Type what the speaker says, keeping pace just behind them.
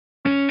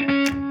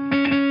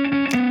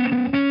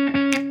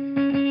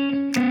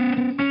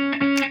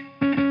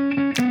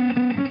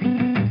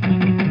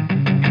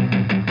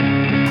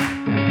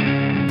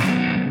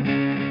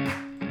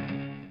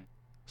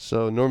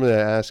normally I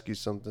ask you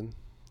something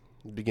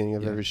at the beginning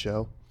of Yeah. every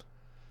show,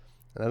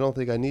 and I don't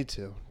think I need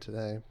to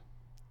today.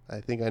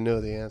 I think I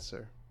know the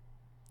answer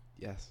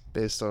Yes.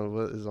 based on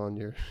what is on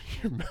your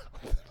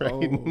mouth right Oh.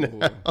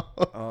 now.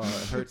 Oh,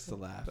 it hurts to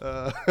laugh.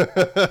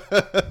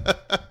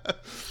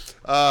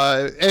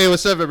 Hey,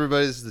 what's up,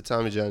 everybody? This is the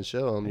Tommy John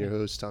Show. I'm your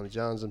host, Tommy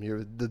Johns. I'm here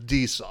with the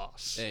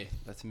D-Sauce. Hey,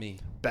 that's me.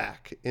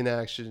 Back in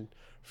action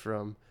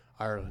from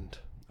Ireland.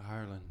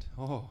 Ireland.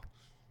 Oh,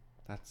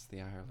 that's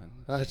the Ireland.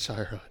 That's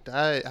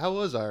Ireland. How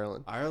was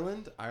Ireland?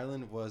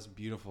 Ireland was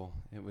beautiful.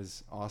 It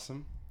was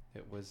awesome.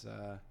 It was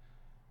a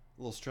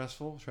little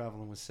stressful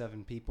traveling with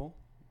 7 people,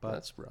 but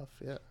That's rough,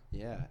 yeah.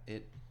 yeah,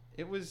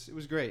 it was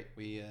great.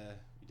 We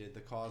did the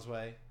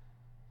Causeway,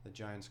 the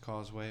Giants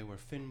Causeway, where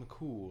Finn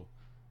McCool.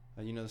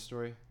 You know the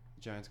story,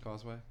 Giants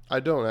Causeway? I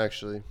don't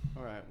actually.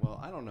 All right. Well,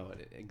 I don't know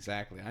it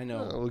exactly. I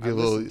know. We'll I give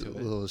a listened to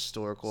it. little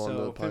historical on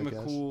So the Finn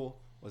podcast. McCool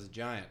was a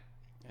giant,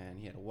 and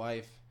he had a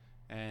wife,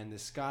 and the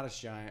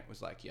Scottish giant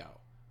was like, "Yo,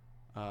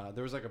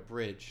 there was like a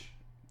bridge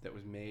that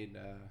was made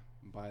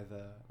by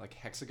the like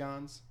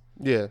hexagons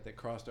Yeah. that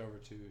crossed over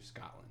to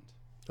Scotland,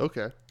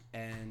 Okay.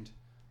 and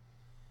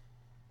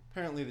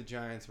apparently the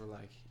giants were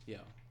like, "Yo,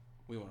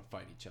 we want to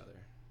fight each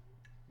other,"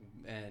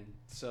 and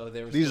so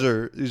there was These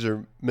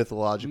are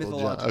mythological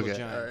mythological okay.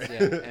 giants, All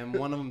right. yeah. And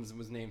one of them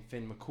was named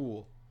Finn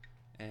McCool,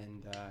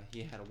 and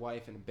he had a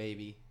wife and a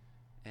baby,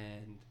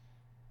 and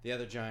the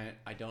other giant,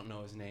 I don't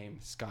know his name,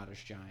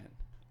 Scottish giant.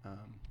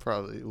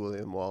 Probably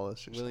William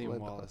Wallace or William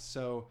something like Wallace.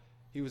 So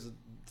he was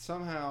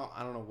somehow,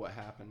 I don't know what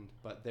happened,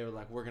 but they were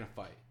like, "We're gonna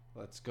fight.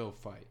 Let's go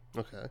fight." that.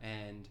 Okay.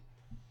 And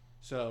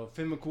so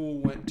Finn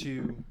McCool went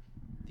to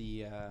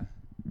the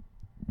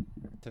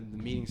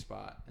meeting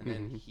spot, and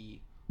then Mhm.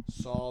 he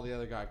saw the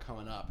other guy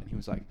coming up, and he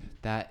was like,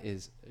 "That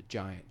is a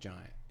giant.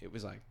 It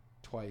was like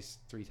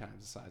 3 times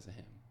the size of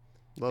him."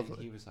 Lovely.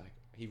 And he was like,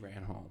 he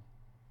ran home.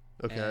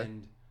 Okay.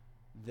 And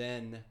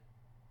then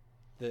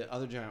the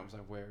other giant was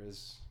like, "Where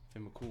is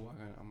Finn McCool?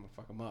 I'm gonna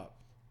fuck him up."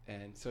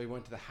 And so he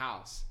went to the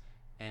house,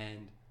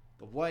 and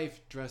the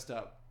wife dressed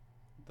up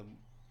the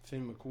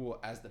Finn McCool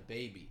as the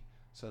baby,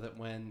 so that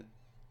when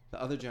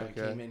the other giant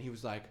Okay. came in, he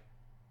was like,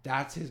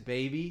 "That's his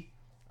baby?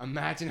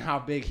 Imagine how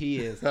big he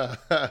is."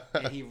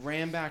 And he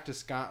ran back to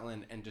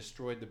Scotland and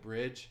destroyed the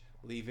bridge,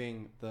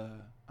 leaving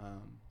the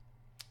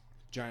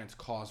Giant's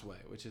Causeway,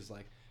 which is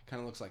like kind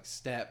of looks like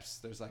steps.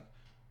 There's like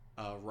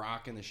a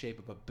rock in the shape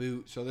of a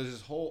boot. So there's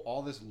this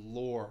all this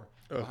lore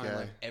behind Okay.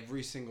 like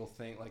every single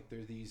thing. Like there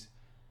are these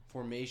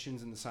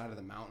formations in the side of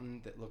the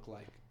mountain that look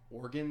like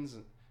organs,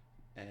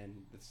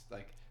 and it's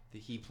like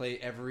he played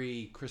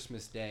every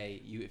Christmas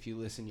day. If you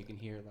listen, you can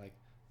hear like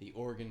the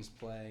organs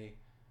play,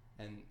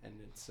 and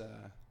it's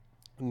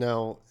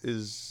Now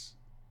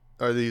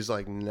are these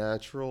like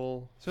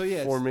natural So, yeah,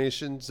 it's-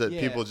 formations that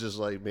yeah. people just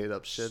like made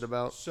up shit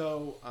about?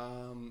 So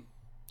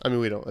I mean,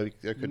 we don't.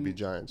 Like, there could be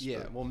giants.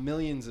 Yeah, but- well,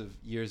 millions of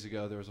years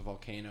ago, there was a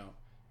volcano,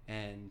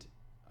 and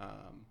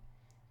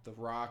the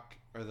rock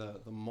or the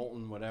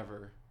molten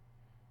whatever,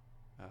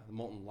 the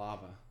molten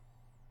lava,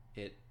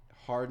 it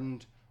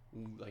hardened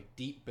like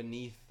deep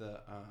beneath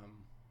the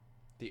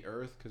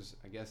earth, because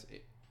I guess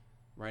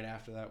right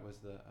after that was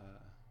the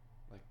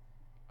like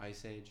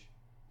ice age.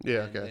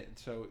 Yeah. And Okay.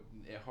 so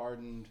it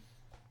hardened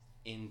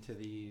into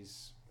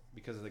these,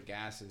 because of the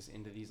gases,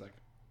 into these like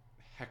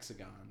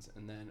hexagons,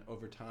 and then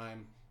over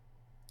time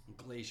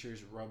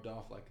glaciers rubbed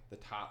off like the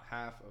top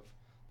half of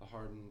the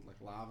hardened like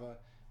lava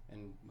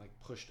and like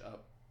pushed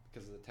up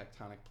because of the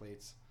tectonic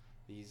plates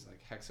these like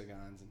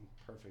hexagons, and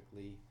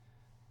perfectly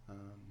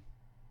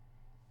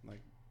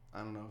like I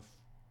don't know if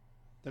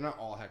they're not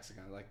all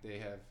hexagons, like they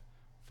have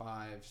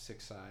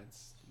 5-6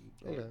 sides.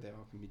 They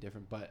all can be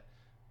different, but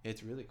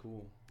it's really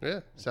cool. Yeah.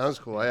 Sounds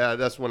cool. Yeah.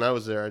 That's when I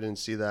was there. I didn't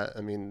see that.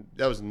 I mean,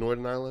 that was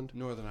Northern Ireland.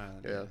 Northern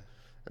Ireland. Yeah.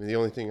 I mean, the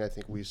only thing I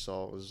think we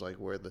saw was like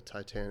where the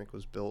Titanic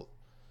was built.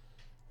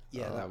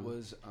 Yeah, that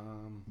was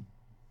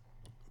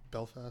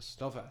Belfast.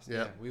 Belfast. Yeah.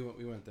 Yeah, we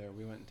went there.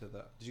 We went to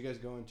the. Did you guys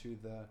go into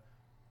the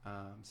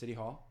City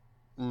Hall?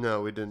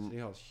 No, we didn't. City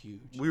Hall's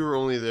huge. We were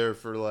only there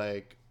for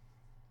like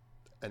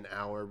an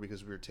hour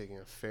because we were taking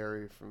a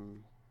ferry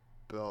from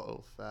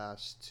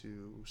Belfast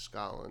to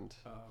Scotland.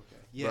 Oh,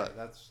 okay. Yeah,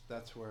 But-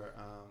 that's where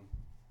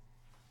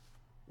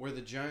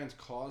the Giants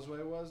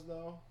Causeway was,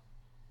 though.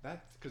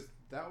 That's because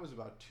that was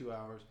about 2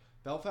 hours.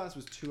 Belfast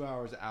was 2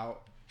 hours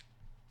out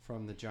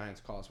from the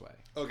Giants Causeway,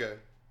 Okay.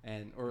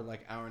 or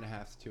like hour and a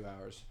half to 2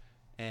 hours,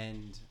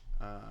 and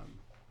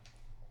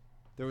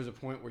there was a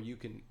point where you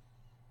can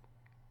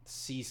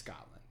see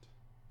Scotland.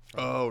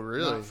 Oh,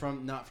 really?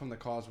 Not from the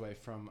causeway.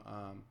 From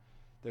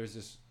there's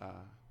this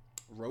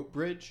rope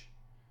bridge.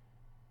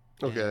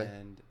 Okay.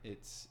 And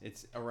it's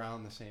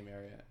around the same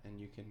area, and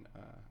you can.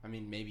 I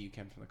mean, maybe you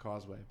can from the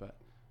causeway, but.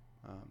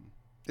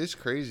 It's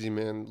crazy,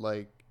 man.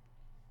 Like,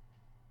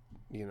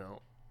 you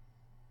know,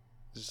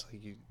 just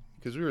like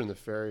because we were in the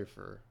ferry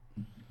for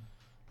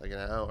like an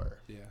hour.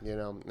 Yeah. You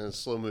know, and a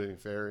slow moving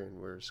ferry, and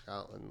we're in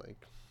Scotland,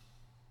 like,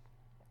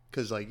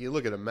 because like you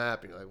look at a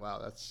map and you're like,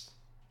 wow, it's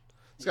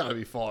got to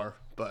be far,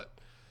 but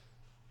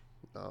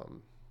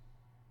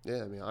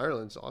Yeah, I mean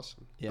Ireland's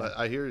awesome. Yeah. But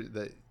I hear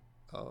that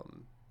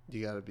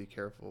you got to be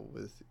careful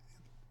with,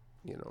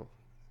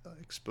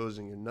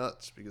 exposing your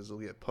nuts because they'll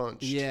get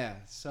punched. Yeah.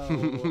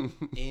 So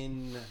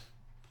in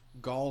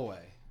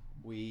Galway,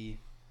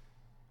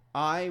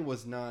 I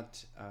was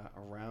not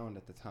around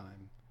at the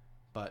time,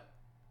 but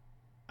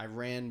I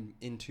ran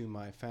into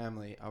my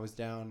family. I was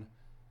down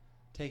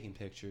taking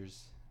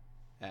pictures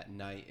at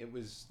night.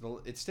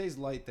 It stays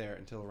light there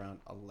until around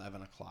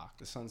 11 o'clock.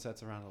 The sun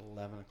sets around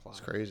 11 o'clock.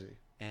 It's crazy.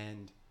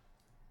 And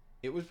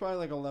it was probably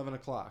like 11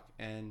 o'clock.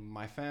 And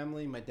my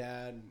family, my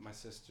dad, my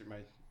sister, my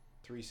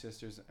 3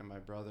 sisters, and my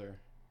brother,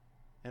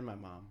 and my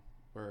mom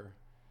were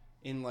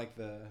in like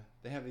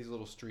they have these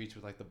little streets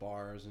with like the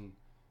bars and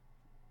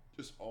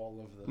just all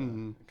of the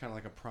kind of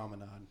like a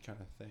promenade kind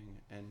of thing.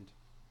 And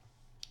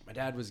my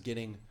dad was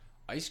getting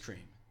ice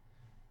cream,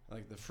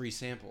 like the free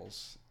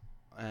samples,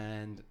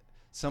 and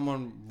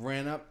someone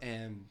ran up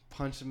and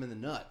punched him in the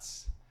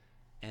nuts.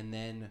 And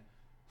then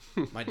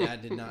my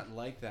dad did not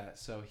like that,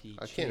 so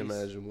I can't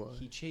imagine why.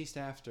 He chased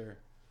after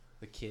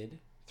the kid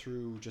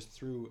through.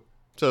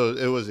 So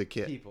it was a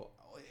kid. People.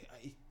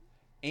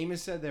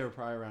 Amos said they were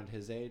probably around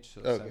his age,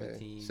 so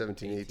Okay.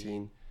 17,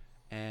 18.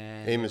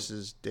 And Amos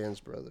is Dan's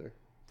brother.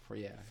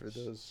 For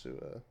those who,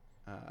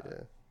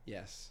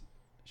 yes,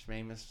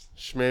 Shmamus.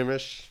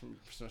 Shmamish.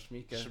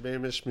 Shmika.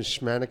 Shmamish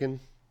Mishmanigan.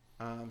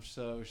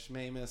 So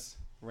Shmamus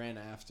ran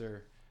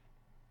after,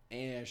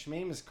 and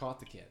Shmamus caught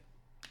the kid.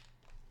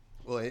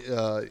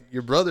 Well,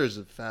 your brother's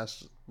a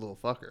fast little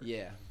fucker.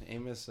 Yeah,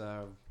 Amos.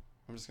 I'm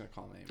just gonna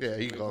call him Amos. Yeah,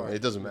 you can call him.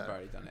 It doesn't matter.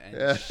 We've already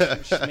done it.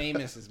 And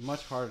Shmamus is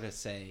much harder to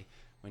say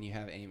when you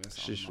have Amos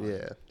on the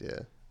mind.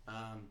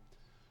 Yeah.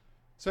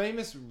 So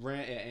Amos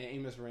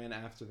ran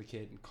after the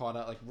kid and caught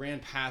up, ran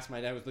past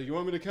my dad. Was like, "You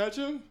want me to catch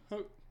him?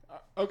 Oh,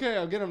 okay,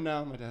 I'll get him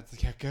now." My dad's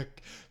like, "Yeah,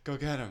 go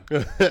get him."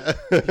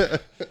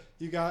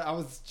 I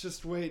was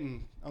just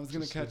waiting. I was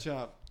gonna catch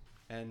up,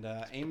 and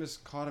Amos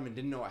caught him and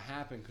didn't know what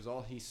happened because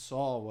all he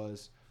saw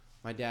was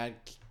my dad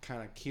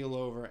kind of keel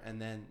over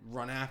and then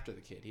run after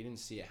the kid. He didn't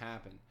see it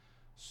happen,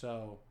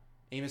 so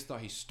Amos thought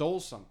he stole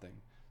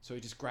something. So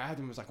he just grabbed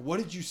him and was like, "What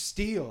did you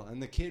steal?"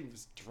 And the kid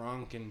was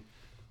drunk and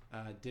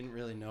didn't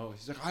really know.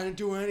 He's like, "I didn't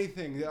do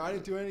anything. I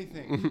didn't do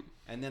anything."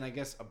 And then I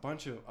guess a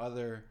bunch of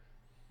other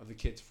of the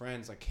kid's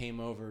friends came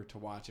over to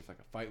watch if a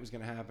fight was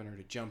going to happen or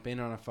to jump in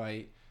on a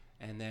fight.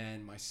 And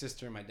then my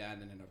sister and my dad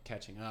ended up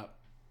catching up.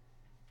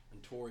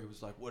 And Tori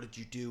was like, "What did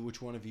you do?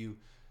 Which one of you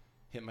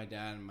hit my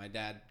dad?" And my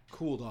dad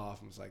cooled off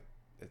and was like,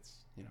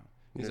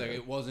 he's like,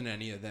 "It wasn't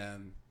any of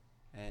them."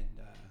 And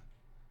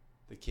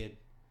the kid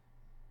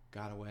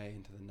got away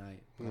into the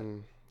night. But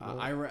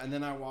and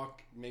then I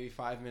walk maybe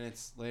 5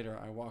 minutes later.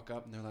 I walk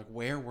up and they're like,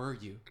 "Where were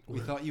you? We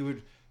thought you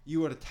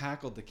would have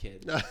tackled the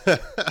kid." I'm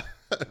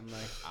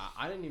like,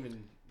 I didn't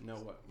even know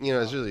what.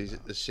 It's really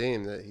a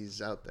shame that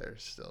he's out there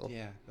still.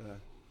 Yeah.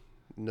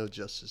 No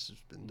justice has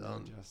been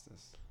done. No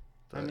justice.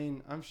 But I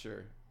mean, I'm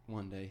sure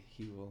one day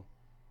he'll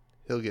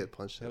get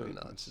punched in the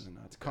nuts.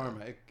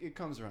 Karma. It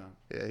comes around.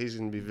 Yeah, he's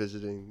gonna be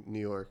visiting New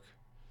York.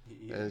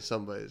 Yeah. And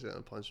somebody's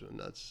gonna punch him in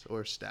the nuts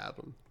or stab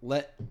him.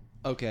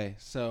 Okay,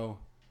 so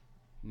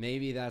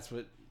maybe that's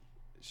what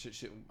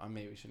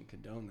maybe we shouldn't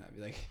condone that.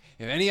 Be like,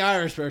 if any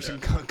Irish person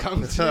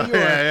comes to New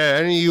York,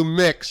 any of you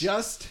mix,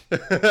 just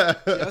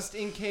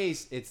in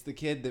case it's the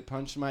kid that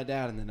punched my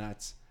dad in the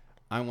nuts,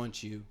 I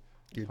want you.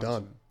 You're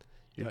done.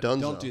 You're but done.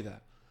 Don't do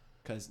that,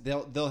 because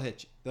they'll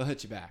hit you. They'll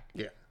hit you back.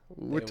 Yeah.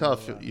 We're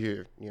tough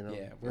here,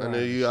 Yeah, I know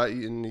you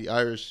in the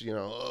Irish, you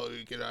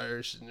get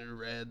Irish and they're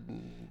red.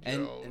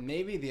 And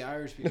maybe the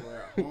Irish people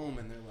are at home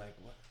and they're like,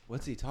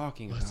 what's he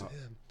talking about?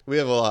 We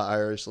have a lot of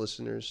Irish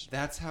listeners.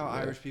 That's how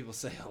Irish people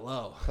say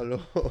hello.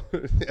 Hello.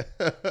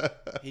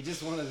 He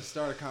just wanted to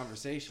start a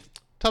conversation.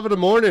 Top of the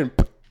morning.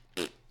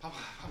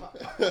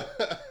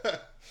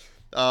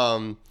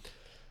 I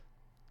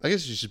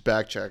guess you should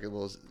backtrack a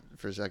little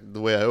for a second.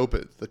 The way I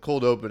opened, the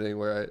cold opening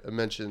where I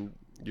mentioned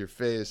your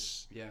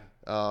face. Yeah.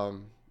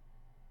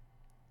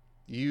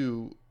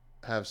 You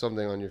have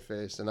something on your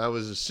face, and I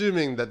was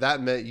assuming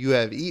that meant you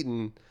have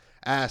eaten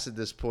ass at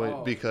this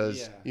point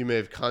because you may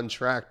have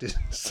contracted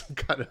some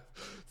kind of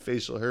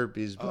facial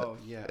herpes, but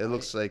it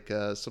looks like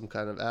some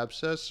kind of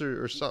abscess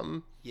or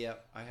something.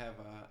 Yep, I have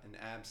an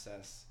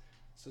abscess.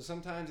 So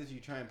sometimes if you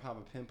try and pop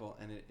a pimple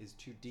and it is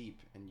too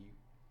deep and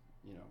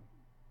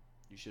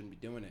you shouldn't be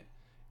doing it,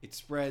 it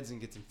spreads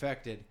and gets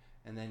infected,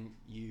 and then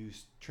you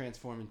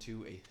transform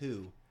into a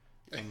Who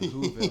from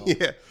Whoville.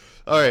 Yeah.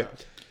 All right.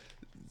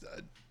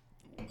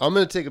 I'm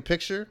going to take a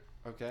picture.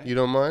 Okay. You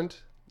don't mind?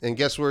 And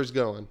guess where it's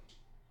going?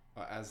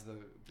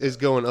 It's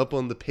going up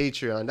on the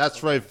Patreon.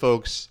 That's right,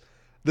 folks.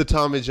 The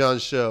Tommy John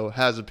Show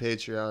has a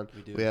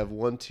Patreon. We have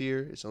one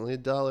tier. It's only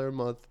 $1 a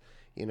month.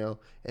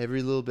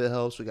 Every little bit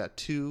helps. We got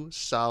 2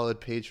 solid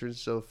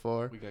patrons so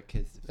far. We got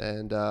kids.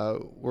 And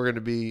we're going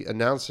to be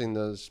announcing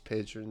those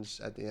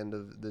patrons at the end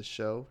of this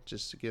show,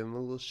 just to give them a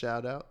little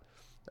shout out.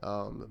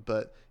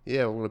 But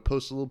yeah, we're going to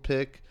post a little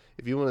pic.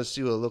 If you want to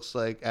see what it looks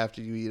like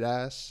after you eat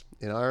ass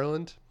in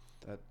Ireland.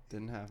 That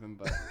didn't happen,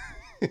 but.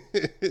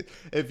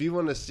 If you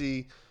want to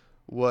see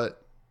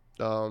what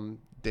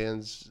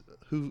Dan's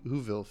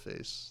Whoville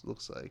face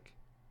looks like,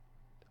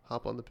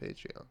 hop on the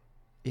Patreon.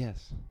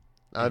 Yes.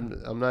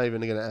 I'm not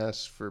even gonna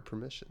ask for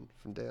permission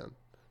from Dan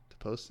to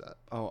post that.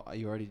 Oh,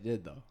 you already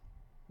did though.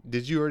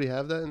 Did you already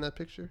have that in that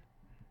picture?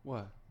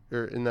 What?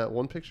 Or in that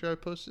one picture I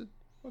posted?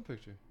 What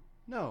picture?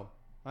 No,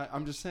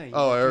 I'm just saying.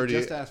 Oh, I already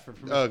just asked for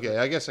permission. Okay,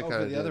 I guess I kind of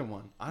for the did. other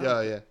one.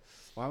 Yeah.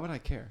 Why would I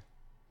care?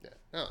 Yeah.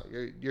 No,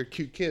 you're a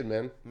cute kid,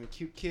 man. I'm a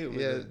cute kid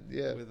with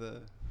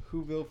a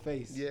Whoville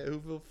face. Yeah,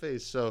 Whoville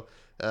face. So,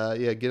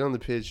 get on the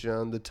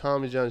Patreon, the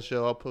Tommy John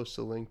Show. I'll post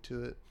a link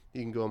to it.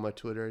 You can go on my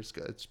Twitter.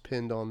 It's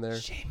pinned on there.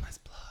 Shameless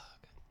plug.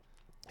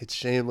 It's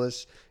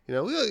shameless.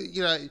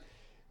 This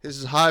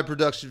is high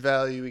production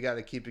value. We got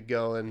to keep it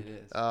going. It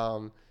is.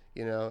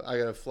 I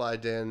got to fly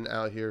Dan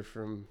out here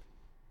from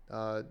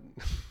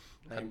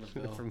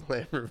Lambertville. from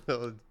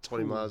Lambertville,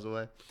 20 miles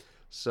away.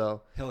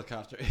 So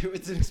helicopter.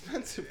 It's an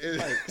expensive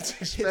flight.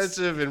 It's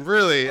expensive, and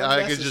really,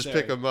 I could just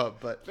pick him up.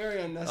 But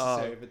very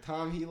unnecessary. But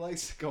Tom, he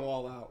likes to go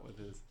all out with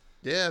his.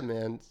 Yeah,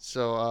 man.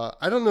 So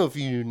I don't know if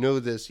you know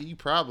this. You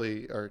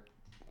probably are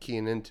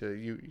keying into it.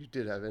 You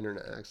did have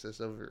internet access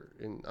over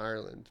in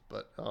Ireland,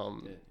 but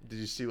did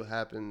you see what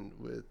happened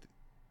with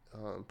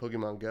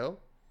Pokemon Go?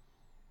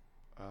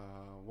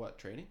 What,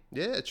 trading?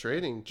 Yeah,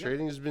 trading. Yeah.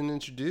 Trading has been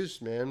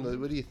introduced, man.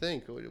 What do you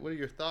think? What are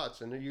your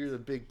thoughts? I know you're the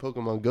big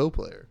Pokemon Go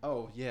player.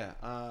 Oh yeah,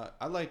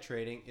 I like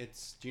trading.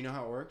 Do you know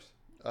how it works?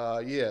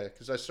 Yeah,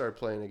 because I started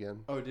playing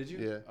again. Oh, did you?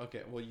 Yeah.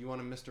 Okay. Well, you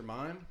want a Mr.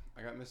 Mime?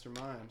 I got Mr.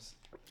 Mimes.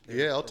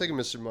 Yeah, I'll take a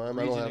Mr. Mime.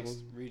 I don't have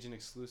one. Region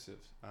exclusive.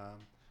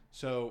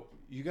 So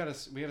we gotta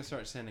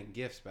start sending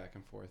gifts back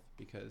and forth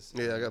because.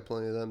 Yeah, I got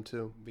plenty of them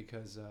too.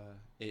 Because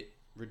it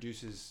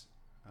reduces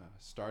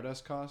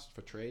Stardust cost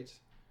for trades.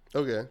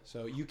 Okay.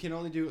 So you can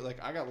only do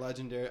I got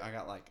legendary. I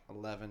got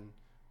 11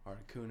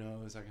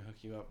 Articunos I can hook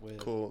you up with.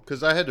 Cool.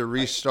 Because I had to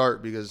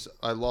restart because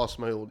I lost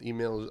my old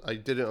emails. I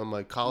did it on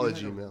my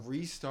college email.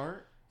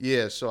 Restart?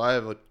 Yeah, so I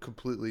have a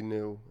completely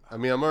new. I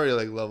mean, I'm already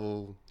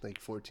level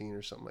 14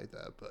 or something like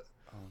that, but.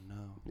 Oh no.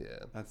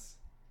 Yeah. That's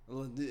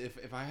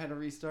if I had to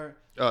restart.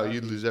 Oh,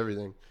 you'd lose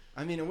everything.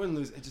 I mean, it wouldn't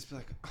lose. It'd just be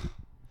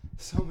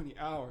so many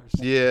hours.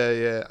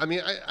 Yeah. I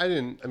mean, I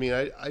didn't. I mean,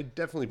 I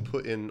definitely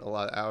put in a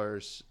lot of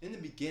hours. In the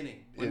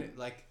beginning,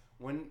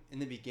 when in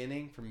the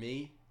beginning for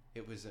me,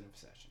 it was an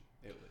obsession.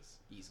 It was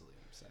easily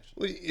an obsession.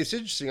 Well, it's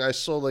interesting. I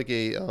saw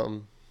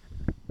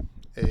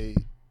a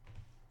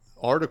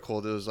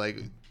article that was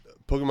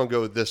Pokemon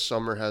Go this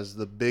summer has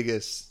the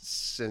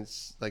biggest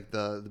since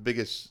the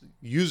biggest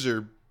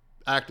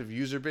active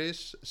user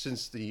base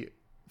since the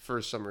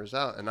first summer is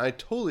out, and I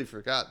totally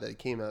forgot that it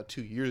came out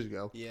 2 years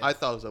ago. Yeah. I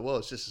thought it was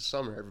it's just a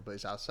summer,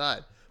 everybody's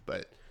outside,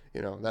 but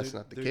that's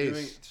not the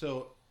case.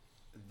 So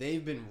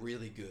they've been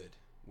really good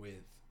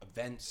with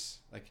events.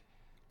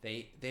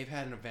 They've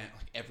had an event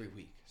every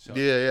week. So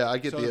yeah, I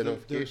get the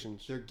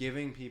notifications. They're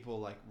giving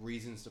people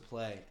reasons to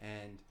play,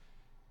 and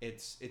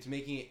it's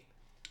making it.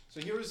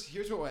 So here's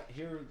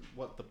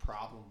what the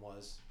problem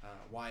was.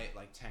 Why it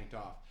tanked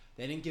off.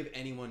 They didn't give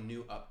anyone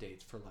new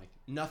updates for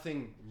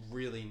nothing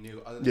really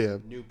new other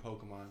than new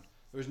Pokemon.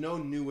 There was no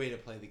new way to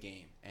play the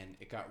game, and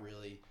it got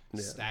really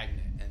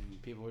stagnant.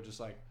 And people were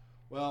just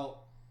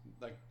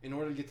in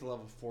order to get to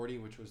level 40,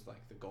 which was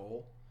the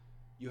goal,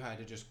 you had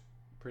to just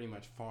pretty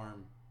much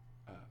farm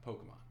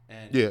Pokemon.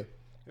 And it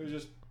was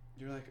just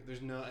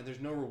there's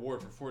no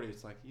reward for 40.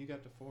 It's you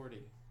got to 40,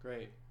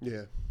 great.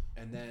 Yeah.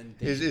 And then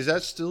is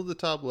that still the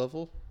top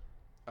level?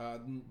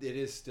 It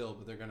is still,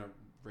 but they're gonna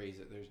raise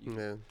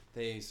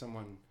it.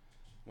 Someone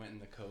went in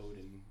the code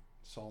and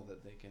saw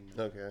that they can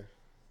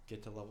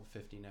get to level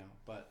 50 now.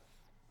 But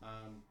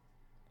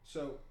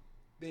so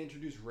they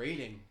introduced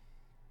raiding,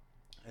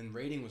 and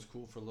raiding was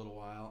cool for a little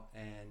while,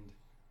 and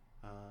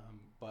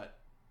but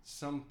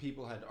some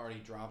people had already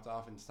dropped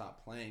off and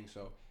stopped playing,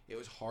 so it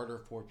was harder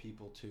for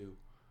people to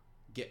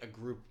get a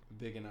group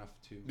big enough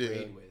to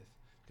raid with,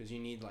 because you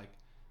need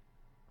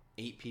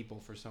 8 people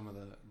for some of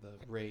the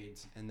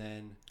raids, and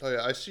then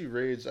I see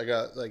raids. I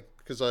got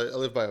because I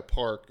live by a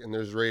park, and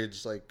there's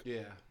raids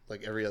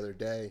every other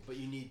day. But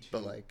you need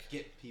to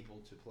get people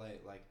to play.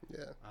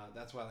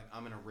 That's why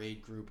I'm in a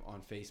raid group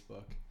on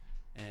Facebook,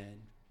 and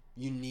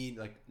you need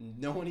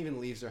no one even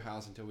leaves their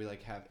house until we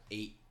have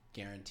 8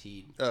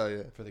 guaranteed. Oh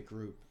yeah. For the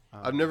group.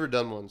 I've never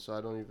done one, so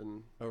I don't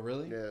even. Oh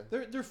really? Yeah.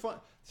 They're fun.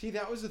 See,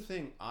 that was the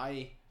thing.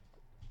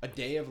 A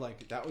day of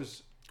that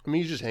was. I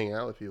mean, you just hang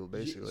out with people,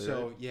 basically.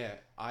 So right?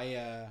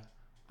 yeah,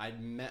 I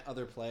met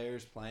other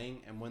players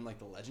playing, and when the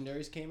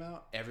legendaries came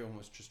out, everyone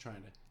was just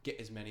trying to get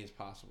as many as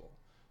possible.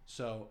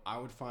 So I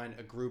would find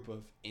a group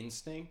of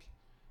Instinct,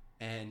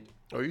 and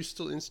are you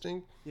still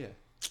Instinct? Yeah,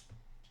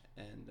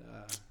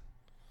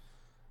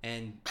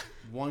 and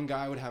one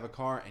guy would have a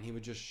car, and he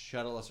would just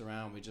shuttle us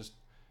around.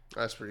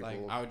 That's pretty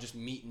cool. I would just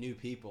meet new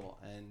people,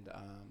 and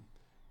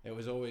it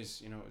was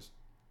always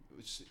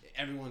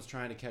everyone's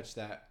trying to catch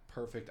that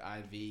perfect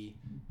IV.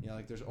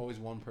 There's always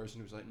one person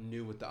who's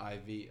knew what the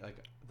IV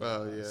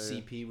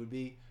CP would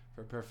be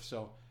for perfect.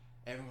 So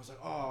everyone was like,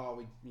 oh,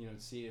 we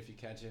see it if you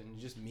catch it, and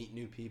you just meet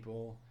new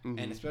people.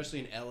 And especially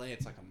in LA,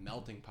 it's like a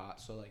melting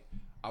pot. So like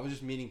I was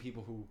just meeting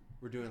people who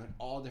were doing like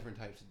all different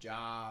types of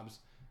jobs,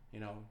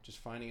 just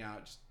finding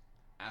out, just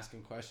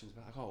asking questions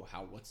about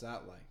like, what's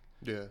that like?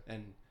 Yeah.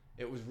 And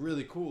it was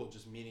really cool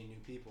just meeting new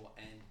people.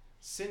 And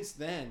since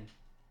then,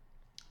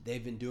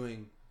 they've been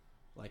doing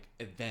like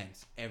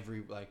events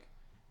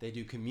they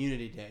do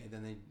community day,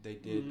 then they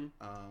did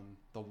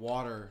the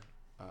water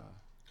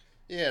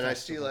yeah, and festival. I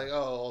see like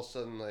all of a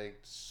sudden like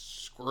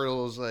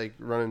squirrels like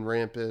running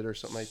rampant or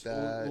something like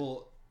that.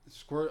 Well,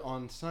 squirt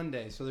on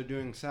Sunday, so they're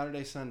doing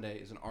Saturday Sunday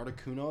is an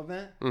Articuno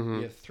event.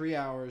 You have 3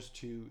 hours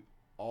to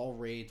all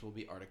raids will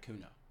be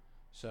Articuno.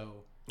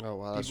 So oh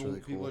wow, that's really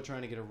cool. People are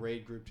trying to get a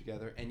raid group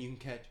together, and you can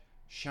catch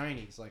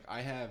shinies. Like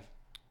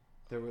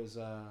there was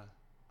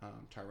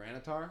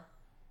Tyranitar.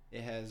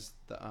 It has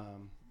the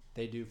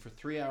they do for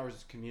 3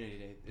 hours community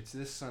day. It's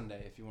this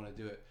Sunday if you want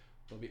to do it.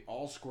 There'll be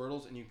all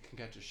Squirtles, and you can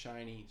catch a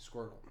shiny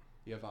Squirtle.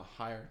 You have a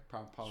higher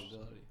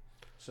probability.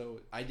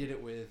 So I did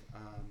it with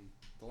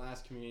the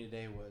last community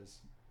day was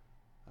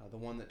the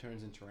one that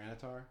turns into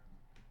Tyranitar,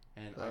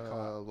 and I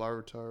caught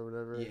Larvitar or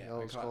whatever. Yeah,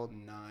 I caught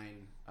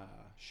 9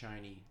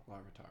 shiny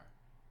Larvitar.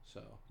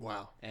 So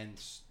wow,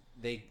 and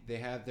they're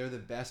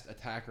the best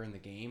attacker in the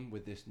game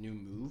with this new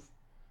move.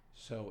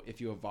 So if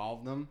you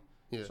evolve them,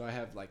 so I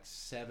have like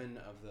 7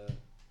 of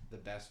the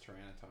best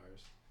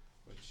Tyranitars,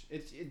 which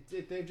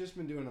they've just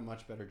been doing a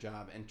much better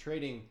job. And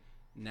trading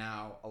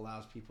now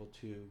allows people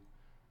to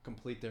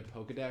complete their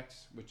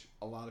Pokedex, which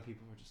a lot of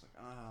people are just like,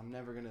 I'm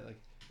never gonna like.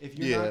 If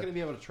you're not gonna be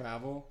able to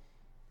travel,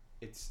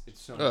 it's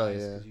so nice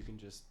because you can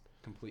just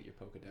complete your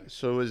Pokedex.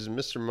 So is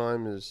Mr.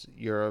 Mime is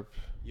Europe?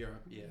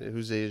 Europe, yeah.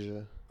 Who's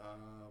Asia?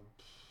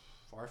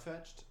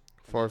 Farfetch'd.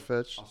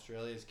 Farfetch'd.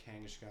 Australia's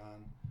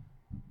Kangaskhan,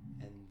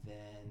 and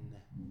then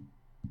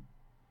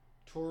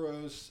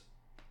Tauros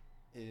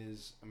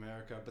is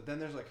America. But then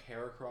there's like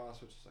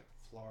Heracross, which is like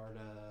Florida.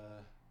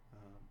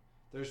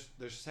 There's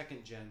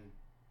second gen.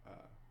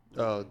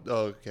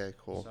 Okay,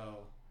 cool.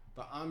 So,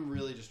 but I'm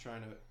really just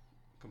trying to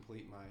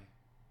complete my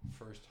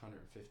first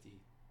 150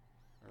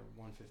 or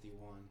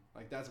 151.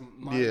 Like that's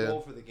my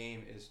goal for the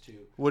game is to.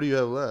 What do you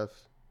have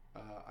left?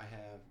 I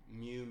have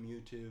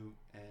Mewtwo,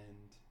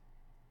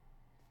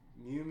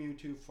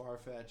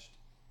 Farfetch'd,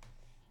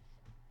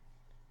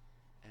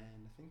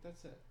 and I think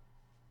that's it.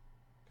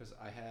 Because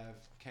I have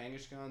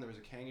Kangaskhan. There was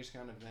a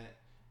Kangaskhan event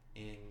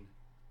in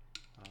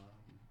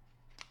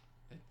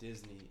at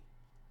Disney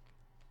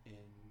in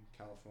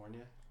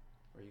California,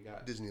 where you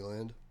got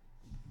Disneyland.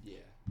 Yeah,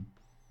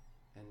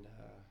 and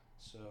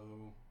so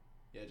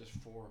just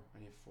 4. I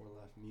need 4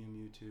 left.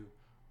 Mewtwo,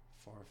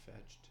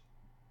 Farfetch'd,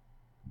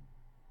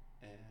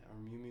 or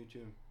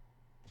Mewtwo,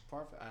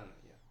 Farfetch'd. I don't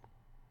know. Yeah,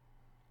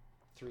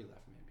 3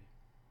 left maybe.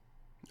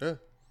 Yeah.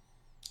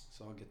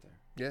 So I'll get there.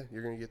 Yeah,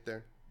 you're gonna get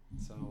there.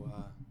 So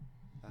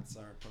that's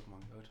our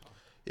Pokemon Go talk.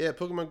 Yeah,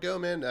 Pokemon Go,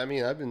 man. I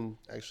mean, I've been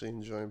actually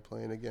enjoying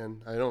playing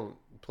again. I don't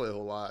play a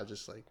whole lot. I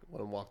just like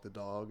want to walk the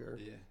dog or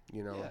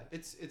Yeah,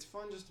 it's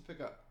fun just to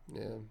pick up.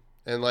 Yeah,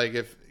 and like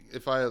if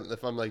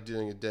I'm like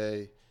doing a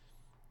day,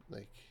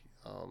 like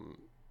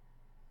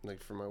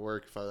for my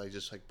work, if I like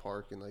just like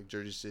park in like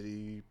Jersey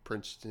City,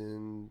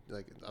 Princeton,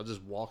 like I'll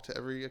just walk to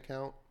every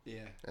account.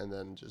 Yeah. And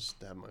then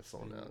just have my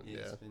phone out.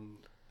 Yeah. Spin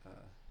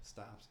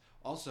stops.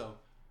 Also,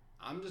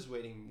 I'm just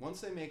waiting.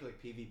 Once they make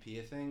like PvP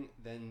a thing,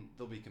 then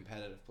there'll be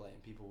competitive play,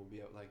 and people will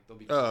be like there'll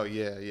be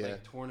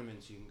like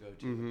tournaments you can go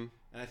to. Mm-hmm.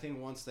 And I think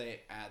once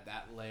they add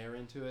that layer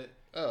into it,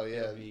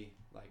 it'll be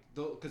like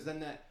because then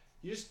that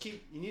you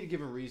need to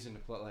give a reason to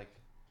play. Like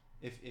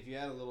if you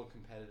add a little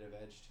competitive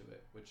edge to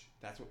it, which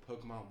that's what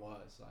Pokemon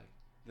was like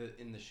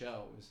in the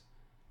show was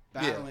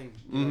battling.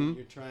 Mm-hmm.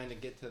 You're trying to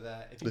get to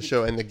that. The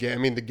show and the game.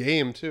 I mean the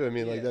game too. I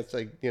mean like that's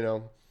like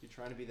you're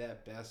trying to be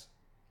that best.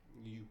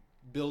 You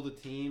build a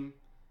team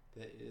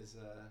that is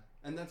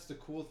and that's the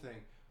cool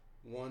thing.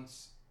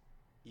 Once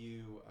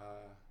you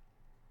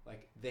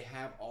like they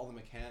have all the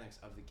mechanics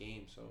of the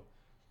game, so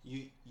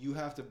you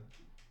have to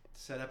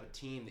set up a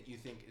team that you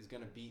think is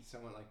going to beat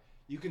someone. Like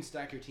you can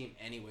stack your team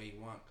any way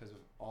you want because of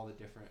all the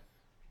different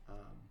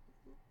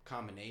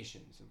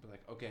combinations and be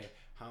like, okay,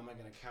 how am I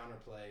going to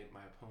counterplay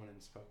my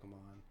opponent's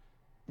Pokemon?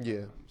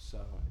 Yeah. So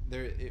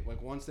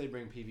like once they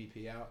bring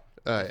PvP out,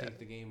 I think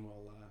the game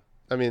will.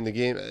 I mean, the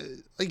game,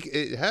 like,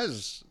 it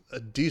has a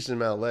decent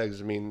amount of legs.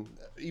 I mean,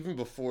 even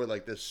before,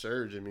 like, this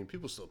surge, I mean,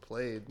 people still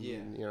played. Yeah.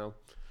 And, you know,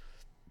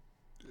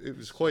 it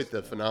was quite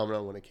the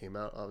phenomenon when it came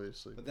out,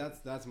 obviously.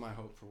 But that's my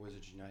hope for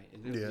Wizards Unite.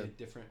 It'll be a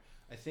different...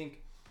 I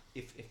think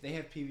if they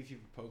have PvP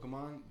for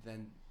Pokemon,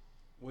 then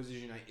Wizards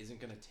Unite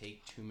isn't going to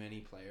take too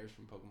many players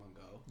from Pokemon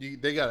Go.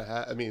 They got to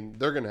have... I mean,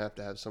 they're going to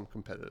have some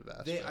competitive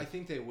aspect. I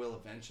think they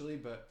will eventually,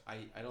 but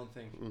I don't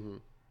think... Mm-hmm.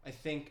 I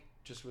think...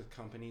 just with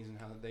companies and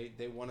how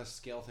they want to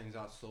scale things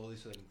out slowly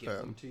so they can give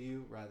them to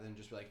you rather than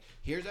just be like,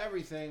 here's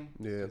everything.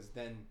 Yeah.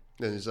 Then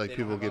it's like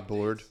people get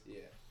bored.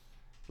 Yeah.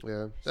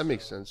 Yeah, that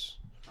makes sense.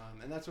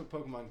 And that's what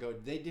Pokemon Go,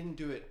 they didn't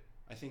do it.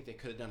 I think they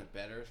could have done it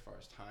better as far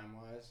as time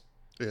wise.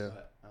 Yeah.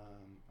 But,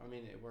 I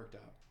mean, it worked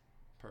out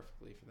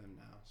perfectly for them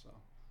now. So,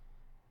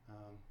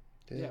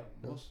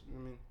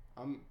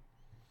 I'm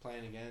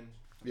playing again.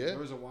 There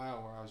was a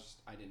while where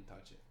I didn't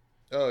touch it.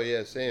 Oh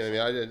yeah, same. I mean,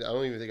 I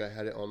don't even think I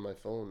had it on my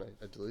phone.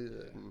 I deleted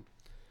it,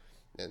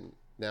 and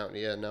now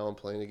I'm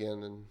playing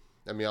again. And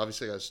I mean,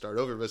 obviously I got to start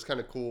over, but it's kind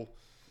of cool.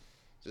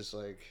 Just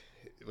like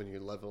when you're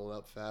leveling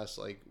up fast,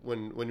 like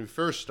when you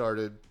first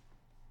started,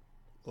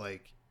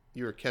 like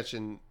you were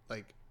catching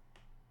like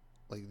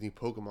new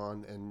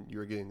Pokemon, and you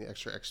were getting the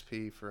extra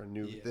XP for a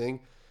new thing,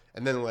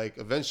 and then like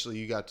eventually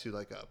you got to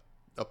like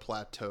a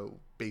plateau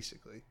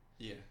basically.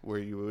 Yeah. Where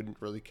you wouldn't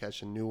really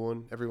catch a new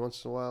one every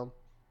once in a while,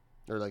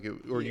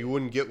 or you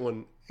wouldn't get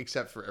one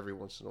except for every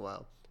once in a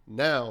while.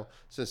 Now,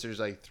 since there's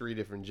like 3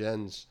 different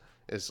gens,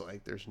 it's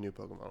like there's new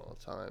Pokemon all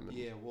the time.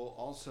 Yeah. Well,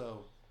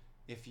 also,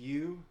 if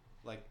you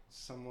like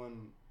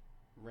someone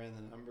ran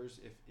the numbers,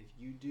 if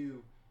you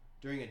do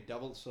during a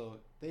double, so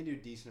they do a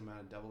decent amount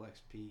of double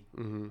XP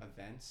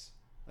events.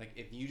 Like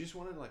if you just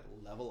wanted to like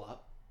level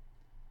up,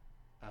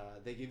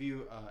 they give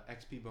you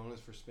XP bonus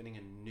for spinning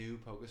a new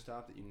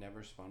Pokestop that you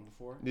never spun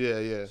before. Yeah,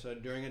 yeah. So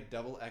during a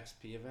double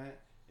XP event,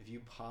 if you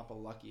pop a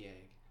lucky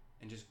egg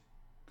and just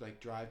like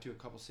drive to a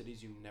couple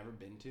cities you've never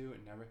been to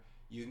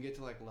you can get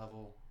to like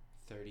level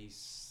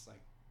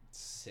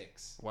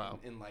 36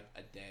 in like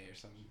a day or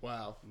something.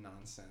 Wow.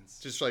 Nonsense.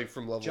 Just like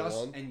from level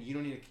 1? And you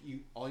don't need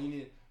all you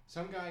need,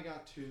 some guy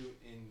got to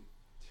in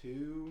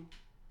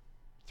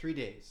 3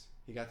 days.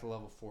 He got to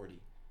level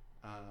 40.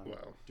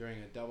 Wow. During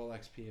a double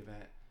XP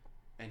event,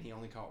 and he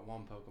only caught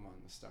 1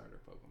 Pokemon, the starter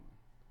Pokemon.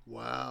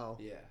 Wow.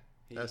 Yeah.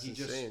 That's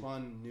insane. Just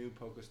spun new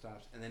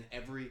Pokestops, and then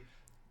every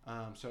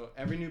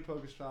new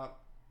Pokestop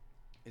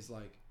is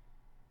like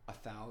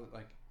 1,000,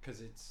 like,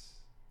 because it's,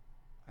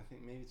 I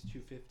think maybe it's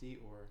 250,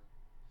 or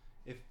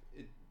if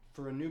it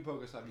for a new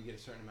Pokestop you get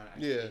a certain amount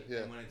of XP. Yeah.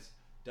 And when it's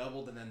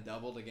doubled and then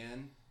doubled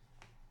again,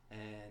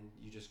 and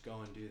you just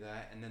go and do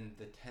that, and then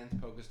the 10th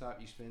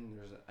Pokestop you spin,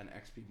 there's an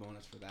XP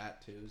bonus for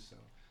that too. So,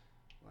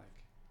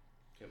 like,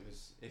 it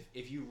was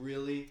if you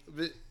really,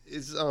 but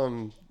it's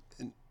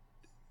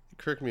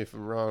correct me if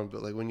I'm wrong,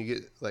 but like when you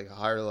get like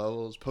higher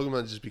levels,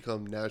 Pokemon just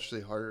become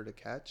naturally harder to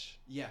catch.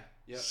 Yeah.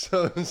 Yeah.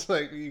 So it's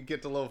like you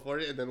get to level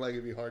 40, and then like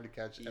it'd be hard to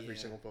catch every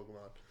single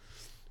Pokemon.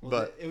 Well,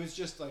 but it was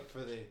just like for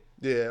the.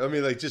 Yeah, I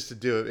mean, like just to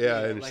do it. Yeah,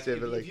 I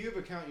understand. Like, if you have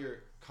an account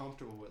you're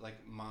comfortable with,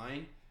 like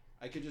mine,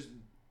 I could just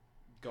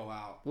go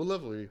out. What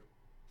level are you?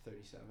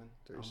 37.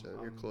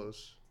 37. You're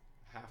close.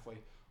 Halfway.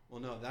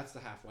 Well, no, that's the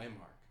halfway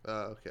mark.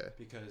 Oh, okay.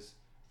 Because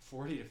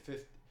 40 to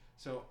 50.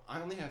 So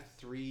I only have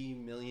 3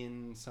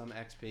 million some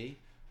XP.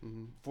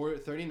 Mm-hmm. For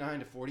 39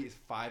 to 40 is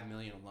 5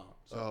 million alone.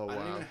 So I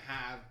don't even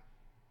have.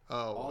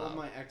 All of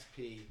my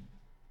XP.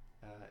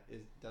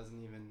 It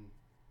doesn't even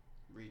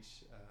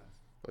reach.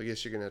 Well, I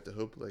guess you're gonna have to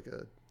hope like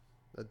a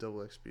double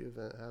XP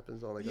event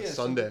happens on like a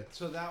Sunday.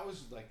 So that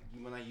was like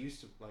when I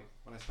used to, like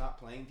when I stopped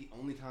playing. The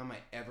only time I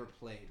ever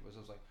played was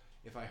like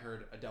if I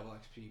heard a double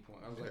XP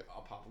point, I was like,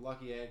 I'll pop a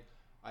lucky egg.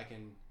 I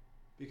can,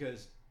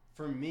 because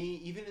for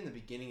me, even in the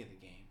beginning of the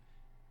game,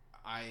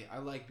 I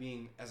like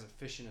being as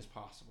efficient as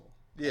possible.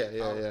 Yeah.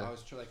 I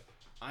was like,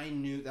 I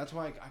knew, that's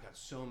why I got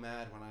so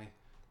mad when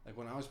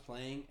I was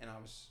playing and I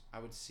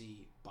would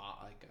see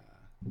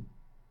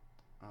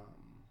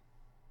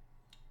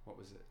what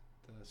was it?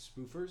 The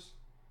spoofers?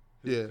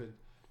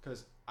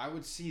 Because I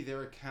would see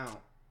their account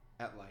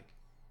at like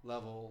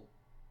level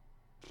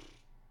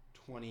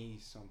 20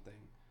 something,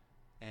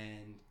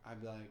 and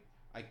I'd be like,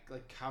 I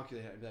like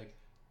calculate it. I'd be like,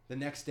 the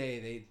next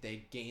day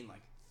they gain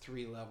like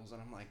 3 levels,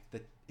 and I'm like,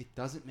 it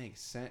doesn't make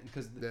sense,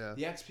 because the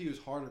XP was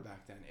harder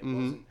back then. It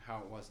wasn't how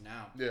it was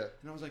now. Yeah.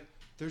 And I was like,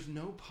 there's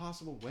no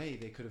possible way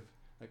they could have,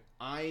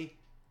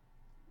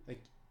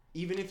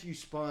 even if you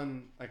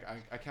spun, like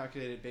I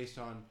calculated based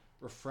on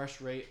refresh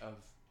rate of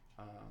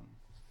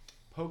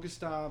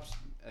Pokestops,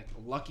 like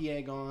lucky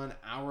egg on,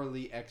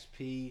 hourly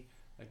XP,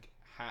 like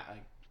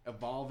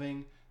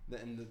evolving,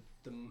 and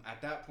the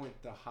at that point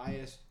the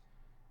highest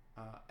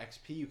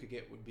XP you could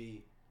get would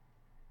be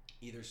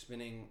either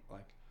spinning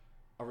like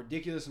a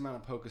ridiculous amount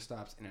of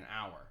Pokestops in an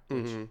hour,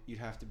 which you'd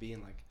have to be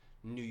in like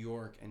New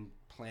York and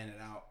plan it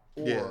out,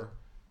 or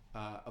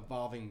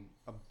evolving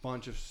a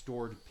bunch of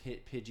stored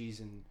Pidgeys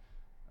and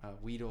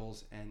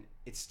Weedles, and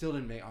it still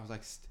didn't make. I was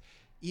like,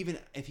 even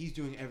if he's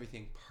doing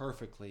everything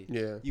perfectly,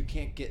 you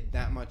can't get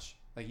that much.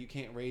 Like, you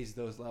can't raise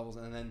those levels,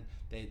 and then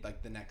they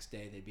like the next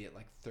day they'd be at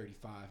like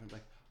 35. I'm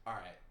like, all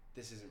right,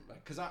 this isn't right,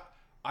 because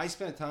I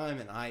spent time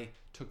and I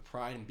took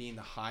pride in being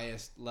the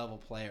highest level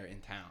player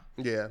in town.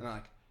 Yeah,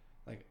 and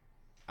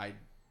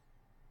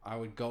I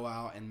would go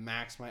out and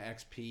max my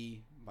XP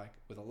like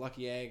with a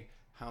lucky egg.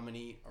 How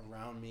many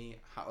around me?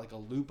 Like a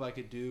loop I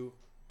could do.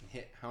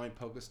 Hit how many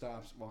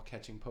Pokestops while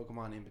catching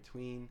Pokemon in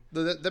between.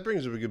 That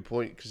brings up a good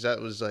point, because that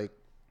was like,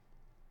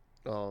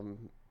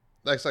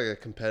 that's like a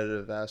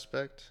competitive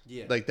aspect.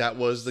 Yeah, like that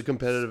was the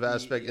competitive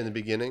aspect in the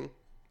beginning.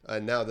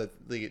 Now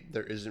that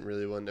there isn't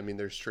really one. I mean,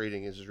 there's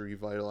trading is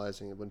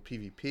revitalizing it when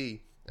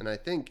PvP, and I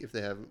think if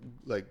they have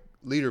like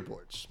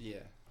leaderboards,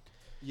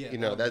 you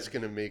know, that's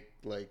gonna make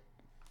like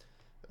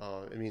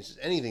I mean, it's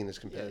anything that's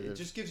competitive. Yeah, it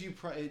just gives you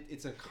pride.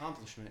 It's an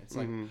accomplishment. It's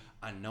like,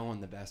 I know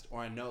I'm the best,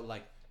 or I know,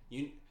 like,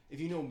 if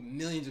you know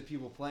millions of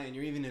people play and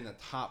you're even in the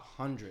top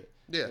 100,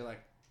 you're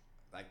like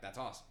that's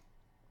awesome.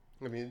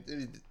 I mean,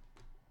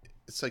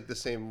 it's like the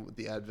same with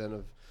the advent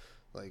of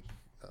like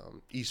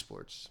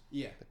esports.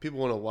 Yeah, like, people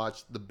want to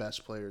watch the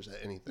best players at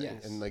anything,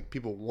 and like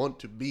people want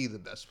to be the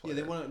best player.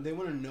 Yeah, they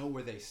want to know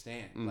where they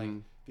stand, like,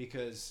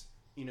 because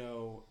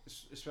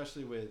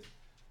especially with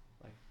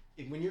like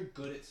when you're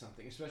good at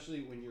something,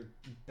 especially when you're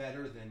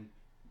better than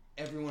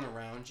everyone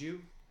around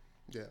you.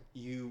 Yeah,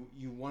 you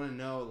want to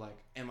know, like,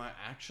 am I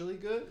actually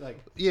good? Like,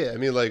 yeah, I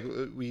mean, like,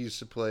 we used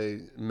to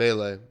play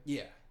Melee.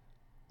 Yeah,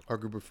 our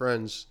group of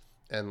friends,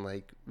 and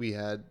like we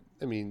had,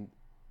 I mean,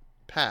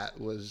 Pat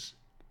was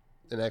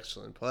an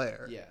excellent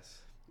player.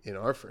 Yes. In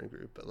our friend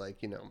group, but like,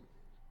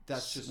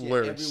 that's just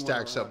where it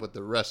stacks up with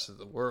the rest of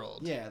the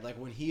world. Yeah, like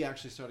when he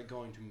actually started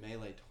going to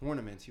Melee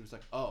tournaments, he was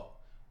like, "Oh,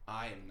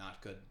 I am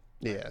not good.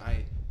 Like, yeah,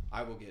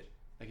 I will get,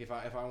 like, if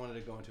I wanted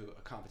to go into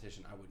a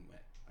competition, I wouldn't win.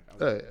 Like,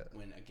 I would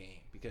win a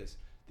game, because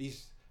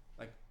these,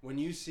 like, when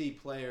you see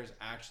players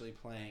actually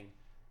playing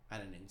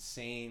at an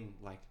insane,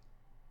 like,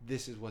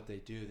 this is what they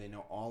do. They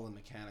know all the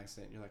mechanics,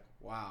 and you're like,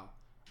 wow,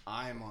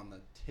 I am on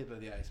the tip of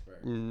the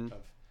iceberg.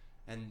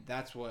 And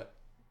that's what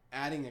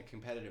adding a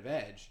competitive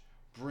edge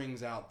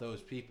brings out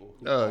those people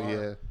who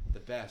are the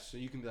best. So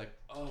you can be like,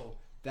 oh,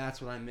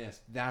 that's what I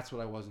missed. That's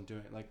what I wasn't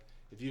doing. Like,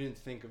 if you didn't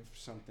think of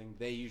something,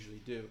 they usually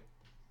do.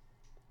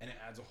 And it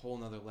adds a whole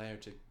nother layer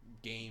to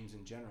games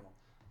in general.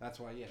 That's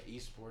why,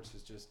 esports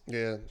is just...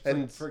 Yeah.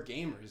 And for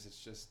gamers, it's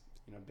just,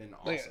 been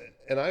awesome. Like,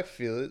 and I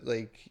feel it.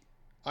 Like,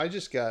 I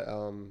just got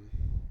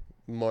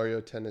Mario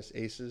Tennis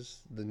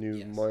Aces, the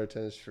new Mario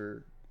Tennis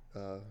for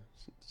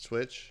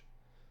Switch.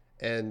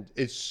 And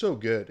it's so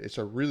good. It's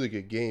a really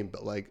good game,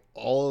 but like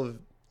all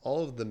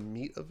of the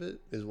meat of it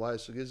is why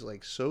it's so good. It's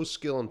like so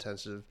skill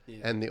intensive,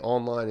 and the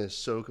online is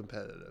so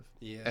competitive.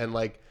 Yeah. And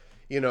like,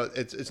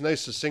 it's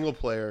nice. The single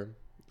player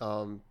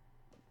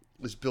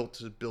is built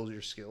to build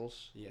your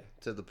skills. Yeah.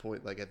 To the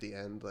point, like, at the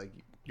end, like,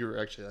 you're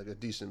actually like a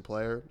decent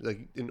player.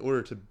 Like, in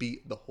order to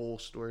beat the whole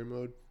story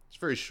mode, it's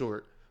very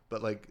short,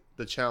 but like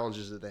the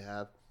challenges that they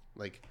have,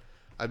 like,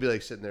 I'd be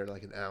like sitting there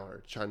like an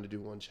hour trying to do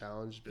one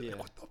challenge, be like,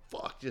 what the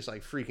fuck, just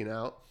like freaking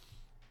out.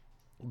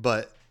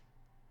 But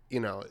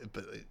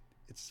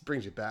it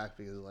brings you back,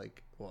 because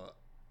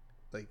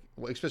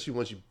especially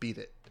once you beat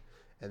it,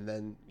 and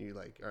then you're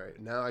like, all right,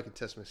 now I can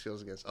test my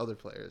skills against other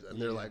players, and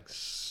they're like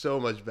so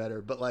much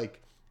better. But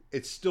like,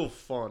 it's still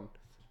fun.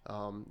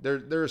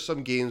 There are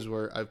some games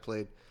where I've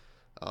played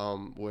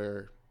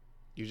where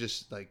you're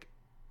just like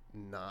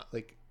not,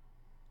 like,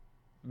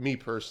 me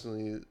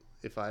personally,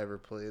 if I ever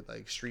played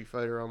like Street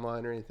Fighter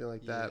Online or anything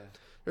like that,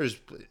 there's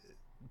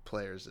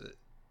players that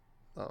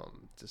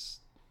just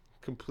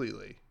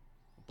completely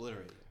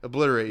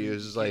obliterate you.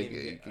 It's like,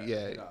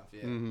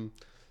 Mm-hmm.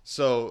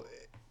 So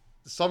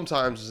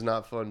sometimes it's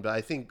not fun, but I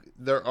think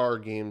there are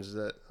games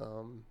that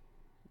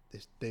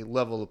they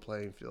level the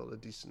playing field a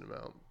decent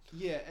amount.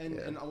 Yeah,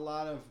 and a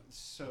lot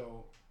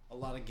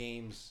of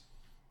games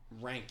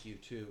rank you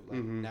too,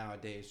 like,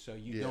 nowadays. So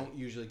you don't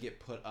usually get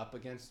put up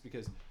against,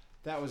 because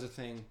that was a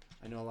thing.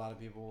 I know a lot of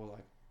people were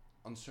like,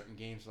 on certain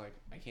games, like,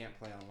 I can't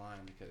play online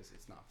because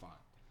it's not fun.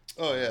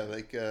 Oh yeah,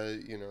 like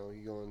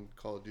you go on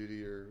Call of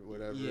Duty or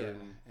whatever. Yeah,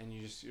 and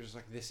you're just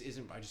like, this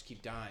isn't. I just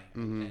keep dying.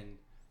 And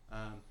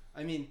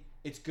I mean,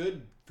 it's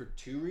good for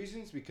two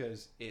reasons,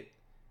 because the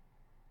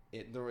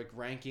like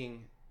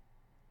ranking,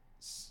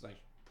 like,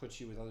 puts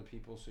you with other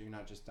people, so you're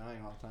not just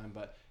dying all the time.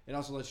 But it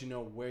also lets you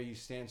know where you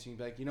stand, so you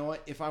can be like, you know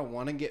what, if I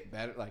want to get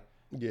better, like,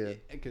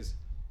 because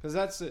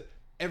that's it.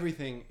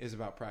 Everything is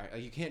about practice.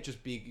 Like, you can't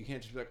just be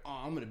like,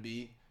 oh, I'm gonna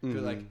be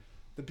good. Like,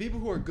 the people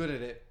who are good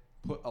at it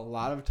put a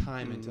lot of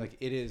time into, like,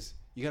 it is,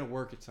 you got to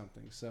work at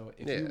something. So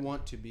if you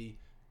want to be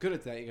good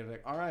at that, you got to be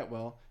like, all right,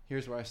 well,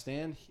 here's where I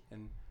stand,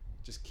 and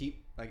just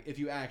keep, like,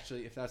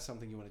 if that's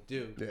something you want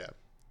to do,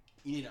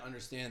 you need to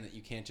understand that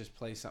you can't just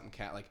play something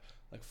like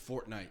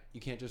Fortnite.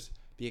 You can't just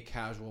be a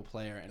casual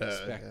player and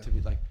expect to be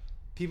like,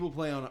 people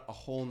play on a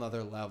whole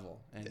nother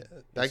level. And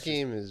that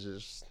game is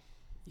just,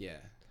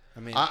 I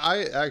mean,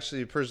 I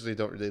actually personally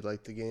don't really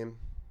like the game.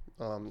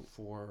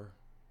 For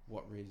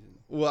what reason?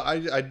 Well,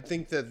 I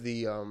think that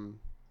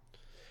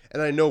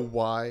and I know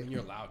why. I mean,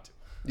 you're allowed to.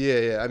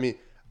 Yeah. I mean,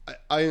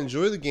 I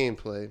enjoy the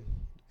gameplay,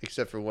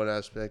 except for one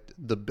aspect: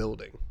 the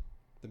building.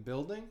 The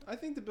building? I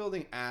think the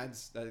building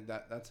adds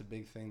that's a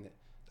big thing that.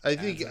 I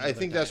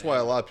think that's why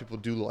a lot of people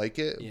do like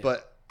it,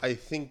 but I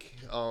think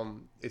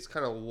it's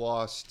kind of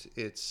lost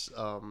its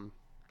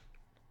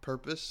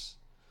purpose.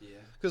 Yeah.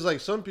 Because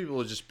like some people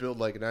will just build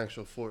like an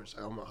actual fort. It's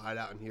like, I'm gonna hide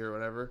out in here or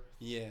whatever.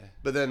 Yeah.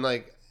 But then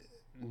like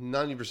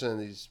 90% of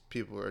these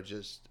people are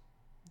just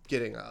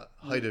getting a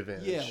height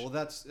advantage. Yeah. Well,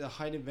 that's a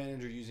height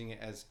advantage, or using it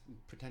as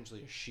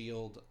potentially a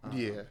shield.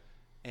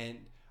 And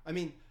I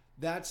mean,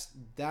 that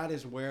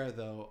is where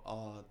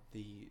though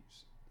the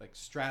like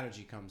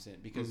strategy comes in,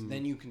 because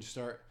then you can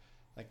start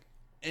like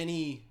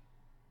any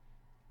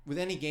with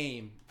any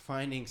game,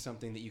 finding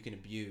something that you can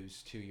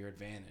abuse to your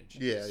advantage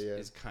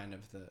is kind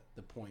of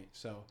the point.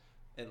 So,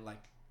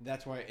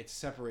 that's why it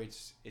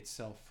separates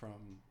itself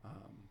from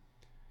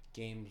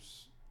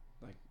games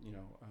like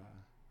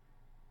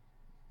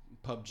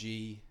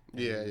PUBG.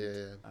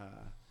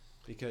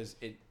 Because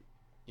it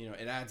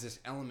adds this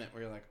element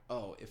where you're like,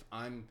 oh, if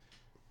I'm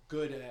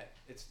good at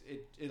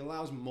it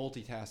allows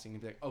multitasking to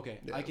be like, okay,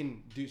 I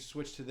can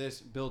switch to this,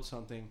 build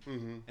something,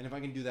 and if I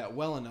can do that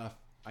well enough,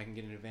 I can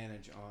get an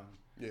advantage on.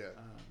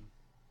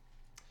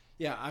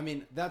 I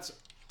mean,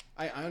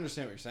 I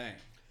understand what you're saying.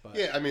 But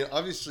I mean,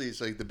 obviously,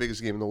 it's like the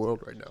biggest game in the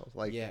world right now.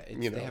 Like, they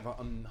have a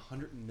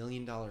 $100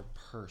 million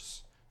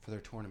purse for their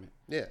tournament.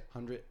 Yeah,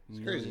 $100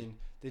 million.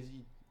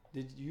 Crazy.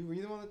 Were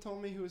you the one that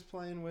told me who was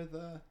playing with?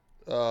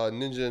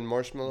 Ninja and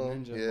Marshmallow.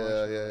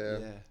 Yeah.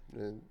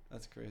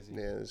 That's crazy.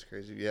 Yeah, that's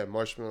crazy. Yeah,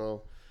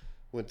 Marshmallow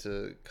went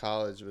to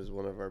college with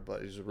one of our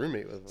buddies, a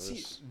roommate with us.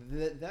 See,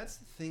 that's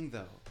the thing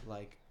though.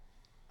 Like,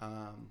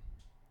 I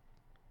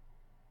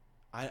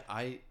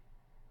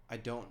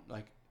don't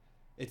like.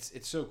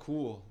 It's so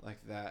cool like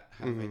that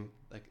having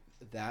like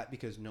that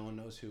because no one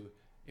knows who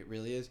it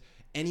really is.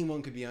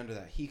 Anyone could be under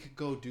that. He could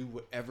go do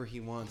whatever he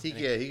wants. He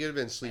could have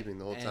been sleeping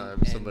the whole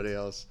time. Somebody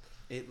else.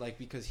 It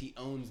because he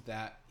owns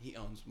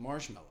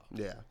Marshmallow.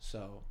 Yeah.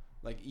 So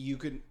like you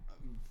could.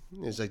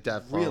 It's like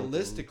that.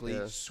 Realistically,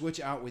 switch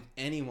out with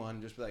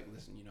anyone. Just be like,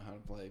 listen, you know how to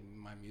play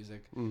my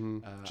music.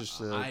 Just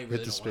I really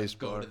hit the space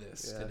bar. Go to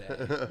this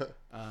today.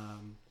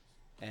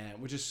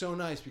 And which is so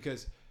nice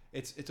because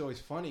it's always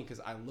funny because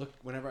I look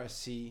whenever I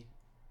see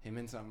him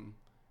in something.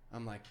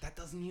 I'm like, that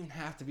doesn't even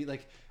have to be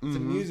like it's a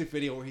music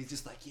video where he's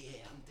just like, yeah,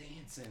 I'm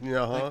dancing.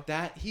 Like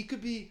that. He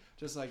could be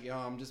just like, yo,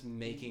 I'm just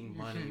making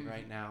money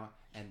right now,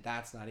 and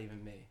that's not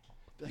even me.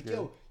 Be like,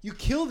 yo, you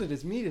killed it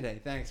as me today.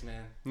 Thanks,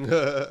 man.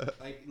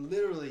 Like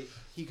literally,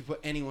 he could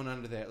put anyone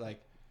under there. Like,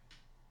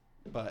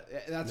 but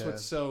that's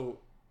what's so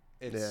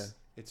it's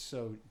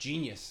so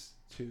genius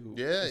to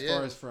as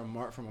far as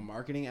from a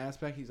marketing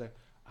aspect. He's like,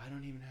 I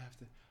don't even have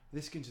to.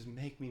 This can just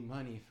make me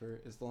money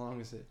for as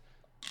long as it.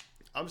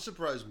 I'm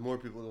surprised more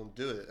people don't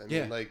do it.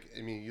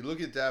 I mean, you look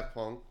at Daft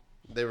Punk,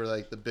 they were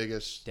like the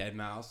biggest.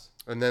 Deadmau5.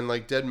 And then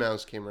like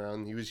Deadmau5 came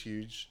around, he was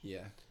huge.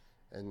 Yeah.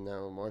 And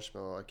now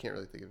Marshmallow, I can't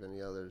really think of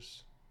any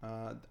others.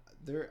 I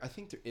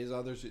think there is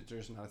others. They're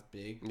just not as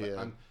big. But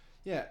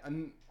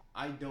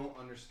I don't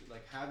understand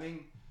like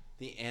having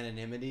the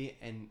anonymity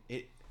and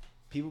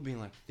people being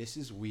like, this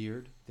is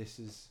weird. This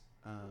is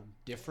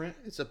different.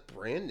 It's a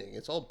branding.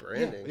 It's all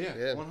branding.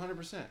 Yeah,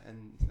 100%.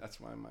 And that's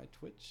why my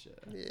Twitch.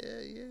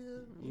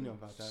 You know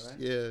about that, right?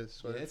 Yeah,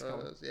 it's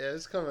coming. Yeah,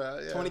 it's coming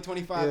out. Yeah.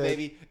 2025,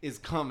 baby, is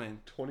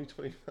coming.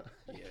 2025.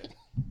 Yeah,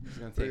 it's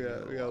gonna take.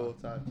 We got a little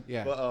time.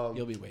 Yeah, but,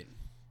 you'll be waiting.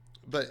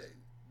 But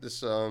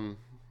this, I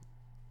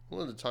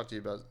wanted to talk to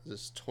you about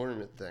this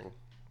tournament thing.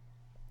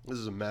 This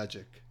is a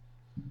Magic.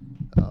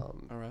 All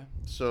right.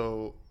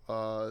 So,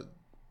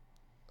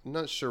 I'm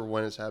not sure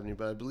when it's happening,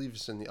 but I believe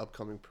it's in the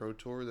upcoming Pro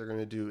Tour. They're going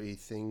to do a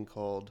thing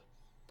called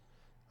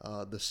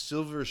the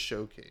Silver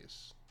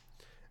Showcase.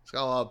 It's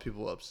got a lot of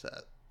people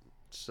upset.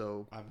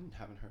 So I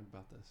haven't heard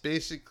about this.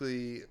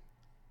 Basically,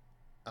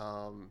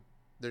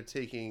 they're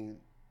taking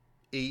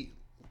 8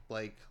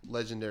 like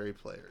legendary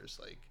players,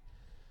 like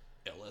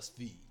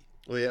LSV.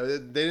 Well, yeah, they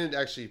didn't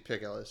actually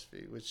pick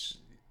LSV, which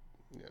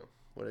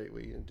what are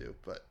you gonna do?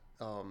 But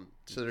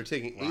so they're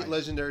taking 8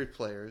 legendary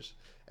players,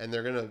 and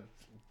they're gonna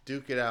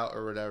duke it out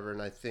or whatever,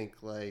 and I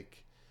think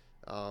like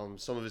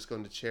some of it's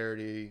going to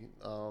charity.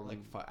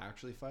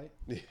 Actually fight?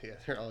 Yeah,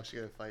 they're actually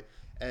going to fight.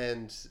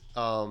 And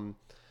some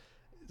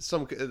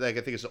like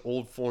I think it's an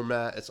old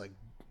format. It's like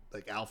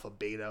Alpha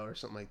Beta or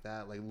something like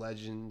that, like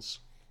Legends.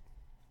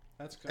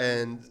 That's good.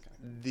 And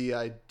the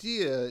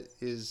idea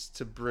is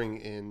to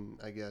bring in,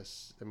 I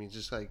guess, I mean,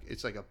 just like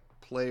it's like a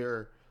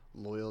player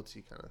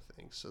loyalty kind of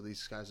thing. So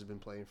these guys have been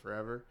playing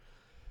forever.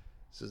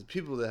 So the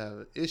people that have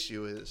an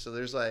issue with it, so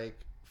there's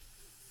like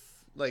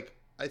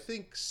I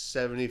think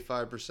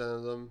 75%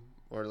 of them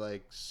are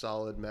like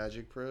solid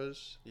Magic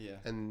pros. Yeah.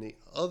 And the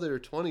other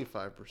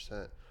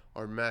 25%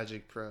 are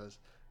Magic pros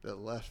that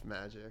left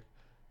Magic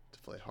to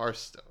play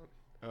Hearthstone.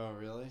 Oh,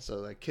 really? So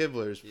like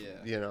Kibler's,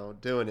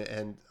 doing it,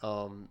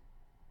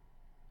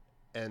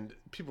 and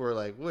people were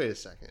like, wait a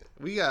second,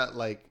 we got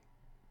like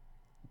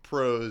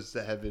pros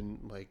that have been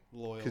like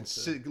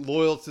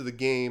loyal to the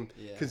game,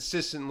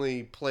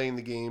 consistently playing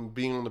the game,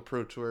 being on the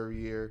Pro Tour every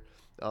year.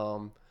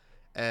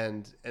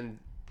 And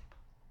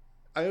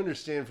I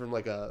understand from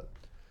like a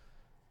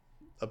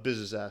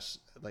business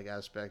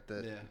aspect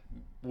that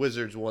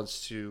Wizards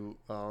wants to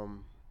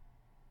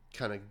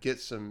kind of get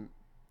some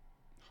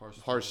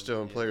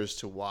Hearthstone players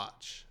to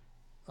watch,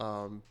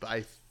 but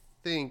I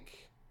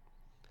think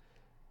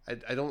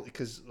I don't,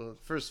 because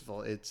first of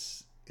all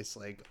it's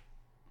like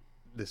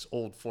this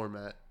old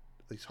format.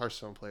 These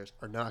Hearthstone players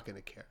are not going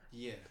to care.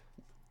 Yeah.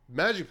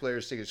 Magic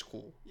players think it's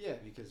cool. Yeah,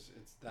 because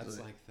that's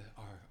like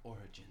our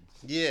origins.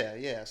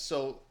 Yeah.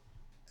 So,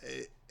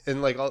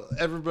 and like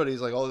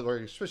everybody's like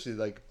especially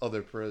like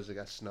other pros that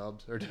got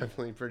snubbed are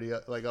definitely pretty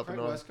like up Craig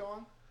and on. West go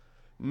on?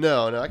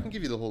 No, I can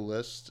give you the whole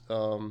list.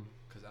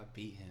 Because I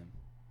beat him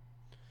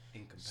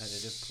in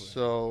competitive play.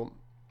 So,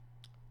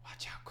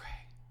 watch out,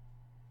 Craig.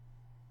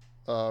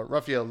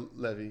 Raphael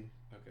Levy.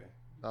 Okay.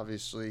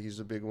 Obviously, he's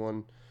a big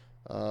one.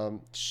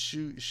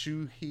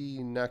 Shuhei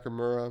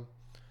Nakamura.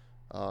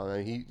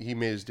 He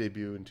made his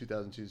debut in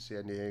 2002 in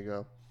San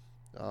Diego.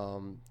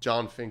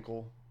 John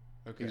Finkel.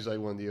 Okay. He's like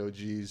one of the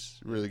OGs.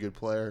 Really good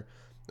player.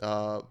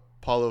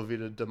 Paulo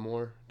Vida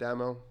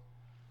Damo.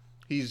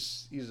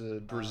 He's a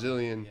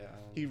Brazilian.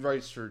 He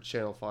writes for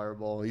Channel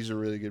Fireball. He's a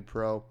really good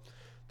pro.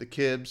 The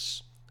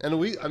Kibbs. And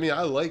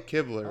I like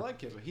Kibler. I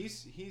like Kibler.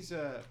 He's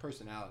a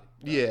personality.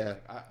 Right? Yeah.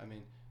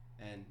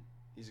 And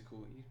he's a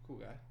cool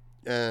guy.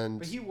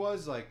 But he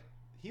was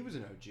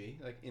an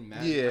OG, like in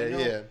Magic.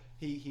 Yeah.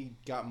 He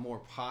got more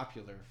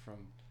popular from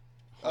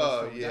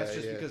Hearthstone. That's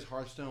just because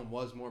Hearthstone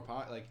was more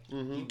popular. Like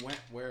he went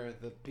where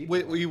the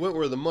people. He went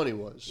where the money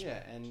was.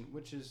 Yeah, and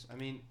which is,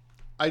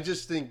 I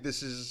just think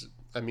this is.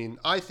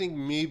 I think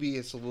maybe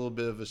it's a little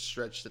bit of a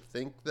stretch to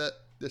think that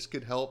this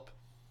could help.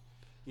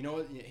 You know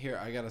what? Here,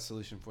 I got a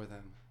solution for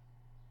them.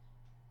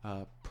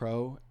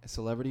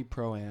 Celebrity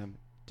Pro-Am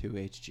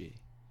 2HG.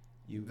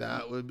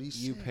 That would be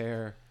sick.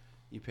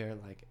 You pair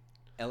like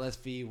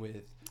LSV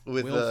with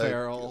Will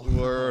Ferrell.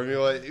 Or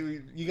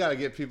you got to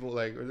get people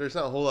like. There's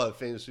not a whole lot of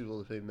famous people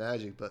to play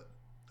Magic, but.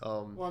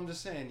 Well, I'm just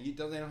saying they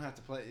don't have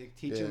to play.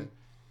 Teach them.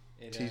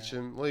 Teach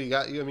him. Well,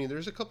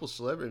 there's a couple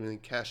celebrities.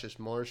 Cassius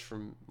Marsh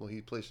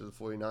he plays for the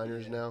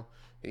 49ers now.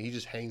 And he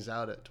just hangs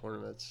out at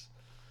tournaments.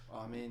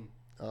 I'm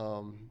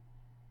sure.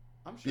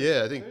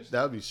 Yeah, I think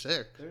that would be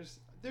sick.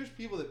 There's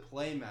people that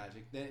play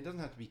Magic. It doesn't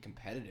have to be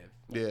competitive.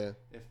 Yeah.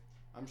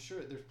 I'm sure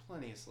there's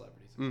plenty of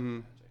celebrities that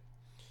play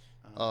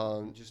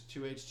Magic. Just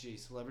 2HG,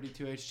 Celebrity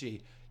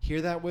 2HG.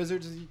 Hear that,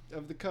 Wizards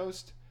of the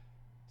Coast?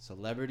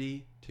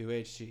 Celebrity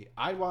 2HG.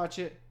 I'd watch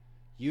it.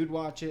 You'd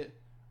watch it.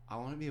 I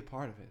want to be a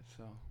part of it,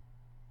 so...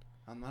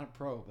 I'm not a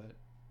pro, but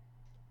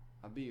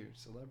I'll be your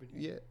celebrity.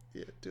 Yeah,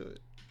 do it.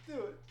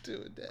 Do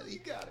it, Daddy. You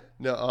got it.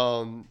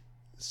 No,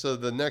 so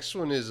the next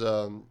one is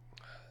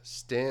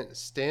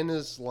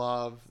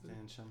Stanislav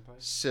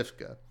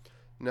Sivka.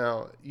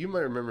 Now, you might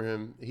remember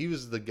him. He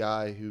was the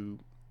guy who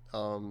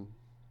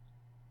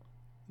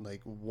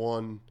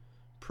won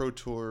Pro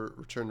Tour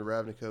Return to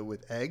Ravnica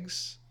with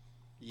eggs.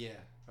 Yeah,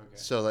 okay.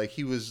 So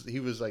he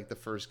was like the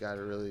first guy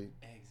to really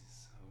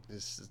eggs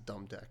this is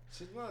dumb deck.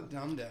 It's not a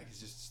dumb deck. It's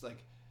just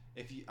like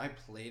I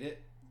played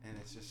it, and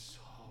it's just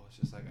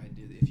like I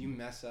do. If you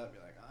mess up,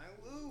 you're like, I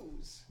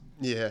lose.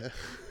 Yeah,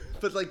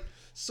 but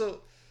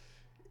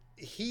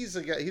he's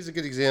a guy. He's a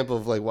good example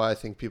of why I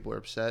think people are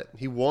upset.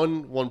 He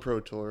won one Pro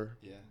Tour.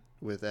 Yeah.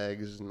 With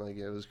eggs and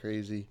it was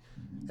crazy,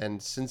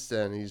 and since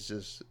then he's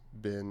just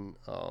been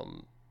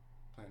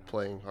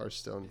playing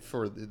Hearthstone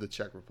for the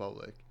Czech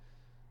Republic,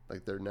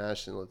 their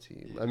national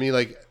team.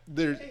 Yeah.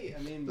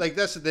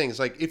 That's the thing. It's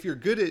if you're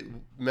good at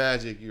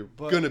Magic, you're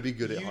gonna be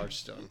good at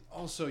Hearthstone.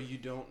 Also, you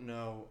don't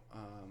know,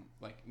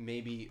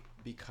 maybe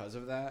because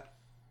of that,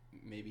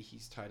 maybe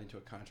he's tied into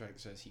a contract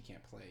that says he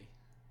can't play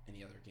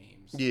any other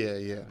games. Yeah.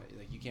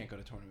 You can't go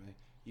to tournament.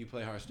 You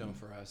play Hearthstone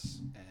for us,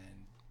 and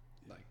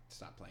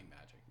stop playing Magic.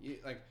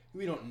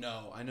 We don't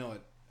know. I know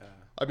it.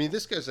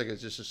 This guy's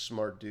just a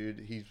smart dude.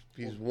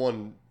 He's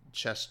won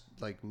chess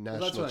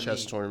national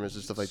chess tournaments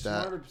and stuff like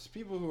that.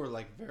 People who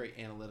are very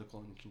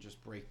analytical and can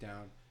just break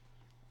down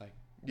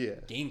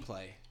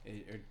gameplay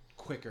or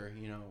quicker.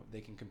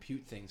 They can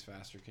compute things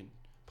faster, can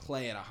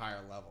play at a higher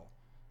level,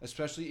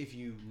 especially if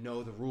you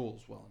know the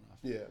rules well enough.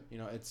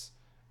 Yeah.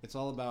 It's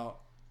all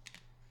about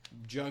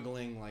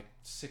juggling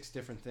 6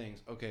 different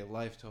things. Okay,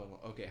 life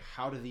total. Okay,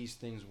 how do these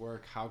things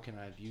work? How can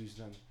I abuse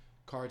them?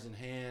 Cards in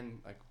hand,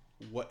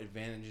 what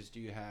advantages do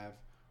you have?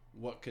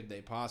 What could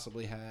they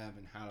possibly have,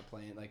 and how to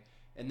play it?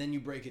 And then you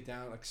break it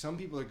down. Some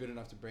people are good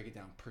enough to break it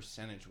down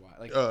percentage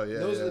wise.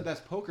 Those are the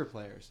best poker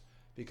players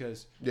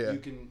because you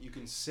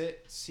can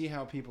see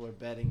how people are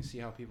betting, see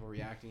how people are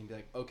reacting, and be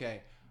like,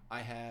 okay, I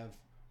have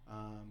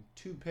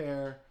 2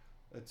 pair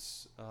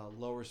that's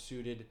lower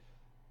suited.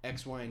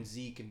 X, Y, and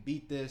Z can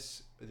beat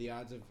this. The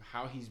odds of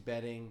how he's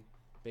betting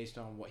based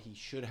on what he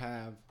should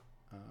have.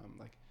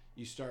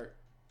 You start.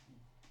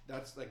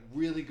 That's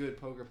really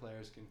good poker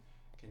players can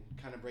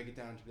kind of break it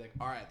down to be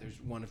all right, there's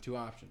one of 2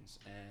 options,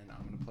 and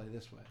I'm going to play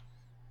this way.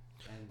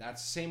 And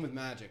that's the same with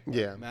Magic.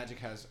 Yeah. Magic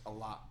has a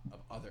lot of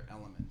other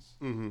elements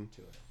to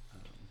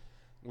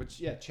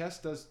it. Chess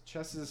does.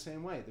 Chess is the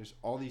same way. There's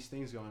all these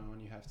things going on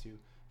you have to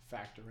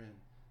factor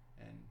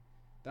in. And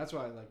that's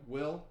why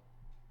Will's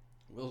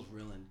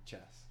real in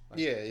chess.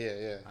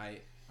 Yeah.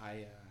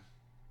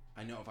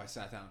 I know if I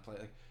sat down and played,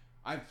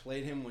 I've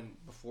played him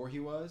before he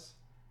was,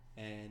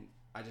 and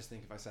I just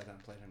think if I sat down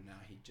and played him now,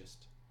 he'd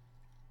just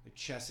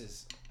chess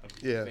is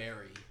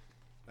very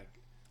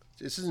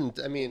this isn't.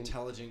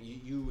 Intelligent.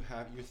 You're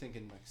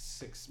thinking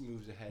 6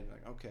 moves ahead.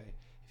 Okay,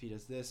 if he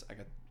does this, I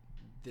got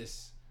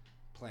this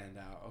planned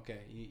out. Okay,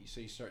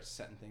 so you start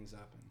setting things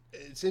up. And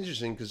it's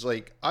interesting because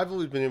I've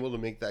always been able to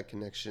make that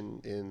connection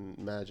in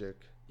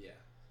Magic. Yeah.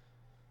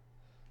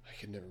 I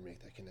could never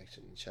make that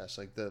connection in chess.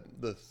 Like the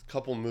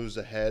couple moves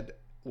ahead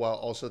while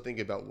also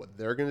thinking about what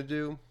they're gonna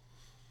do.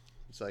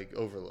 It's like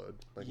overload.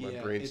 Like my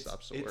brain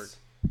stops to work.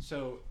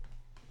 So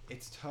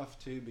it's tough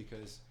too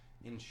because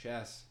in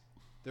chess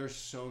there's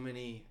so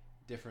many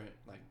different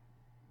like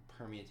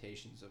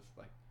permutations of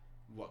like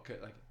what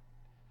could like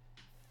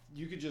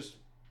you could just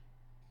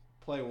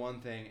play one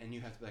thing and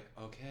you have to be like,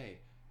 okay,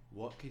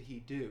 what could he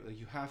do? Like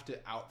you have to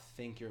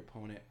outthink your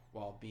opponent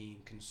while being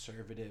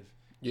conservative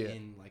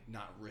in like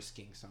not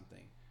risking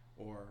something,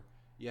 or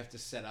you have to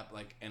set up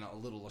like a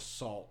little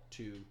assault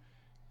to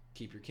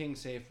keep your king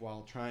safe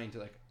while trying to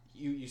like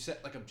you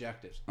set like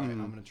objectives. All right,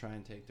 I'm going to try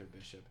and take their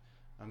bishop.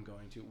 I'm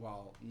going to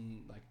while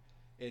like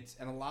it's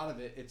and a lot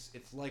of it's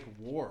like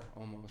war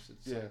almost.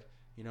 It's like,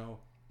 you know,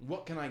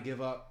 what can I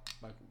give up?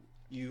 Like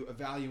you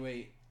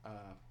evaluate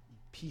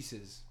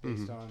pieces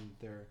based on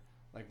their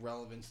like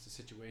relevance to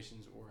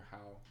situations or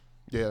how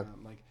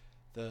like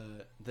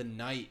the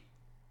knight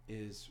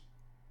is,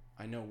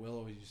 I know Will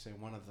always used to say,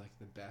 one of like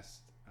the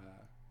best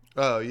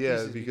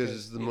because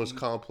it's the most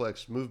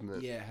complex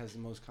movement. Yeah, it has the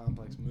most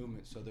complex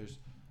movement, so there's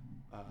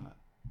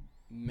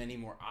many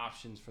more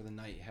options for the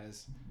knight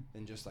has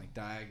than just like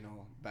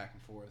diagonal back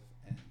and forth,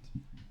 and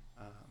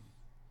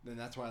then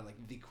that's why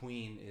like the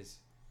queen is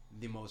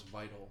the most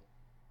vital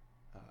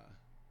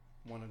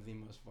one of the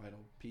most vital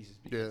pieces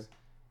because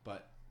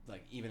but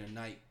like even a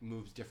knight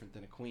moves different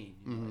than a queen,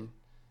 you know?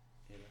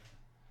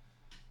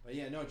 But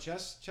yeah, no,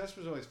 chess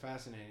was always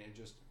fascinating. It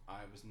just I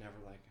was never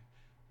like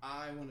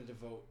I want to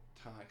devote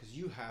time because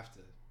you have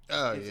to.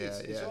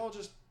 It's all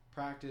just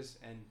practice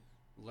and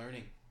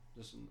learning,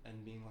 just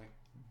and being like,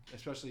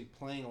 especially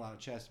playing a lot of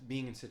chess,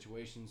 being in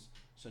situations,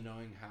 so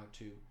knowing how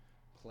to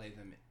play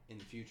them in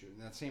the future.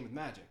 And that's the same with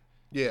Magic.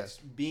 Yes,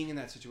 being in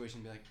that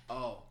situation, be like,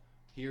 oh,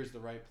 here's the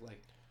right play.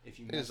 If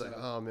you mess it's like,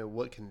 oh man,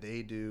 what can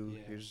they do?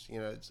 Here's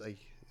it's like.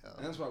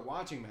 And that's why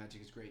watching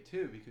Magic is great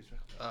too, because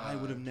I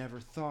would have never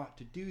thought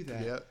to do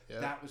that. Yeah.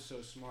 That was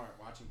so smart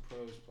watching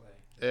pros play.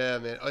 Yeah,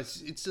 man,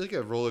 it's like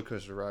a roller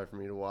coaster ride for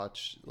me to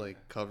watch like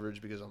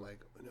coverage because I'm like,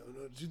 no,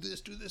 do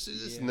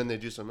this, and then they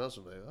do something else.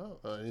 I'm like, oh,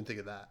 I didn't think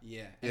of that.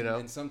 Yeah, you know.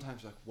 And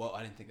sometimes like, well,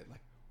 I didn't think of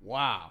like,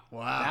 wow,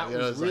 that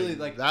was really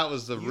like that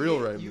was the real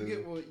right move. You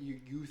get what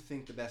you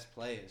think the best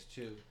play is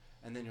too,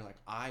 and then you're like,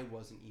 I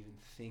wasn't even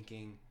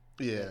thinking.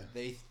 Yeah,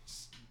 they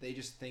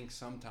just think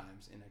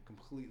sometimes in a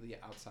completely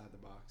outside the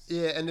box.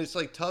 Yeah, and it's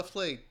like tough,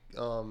 like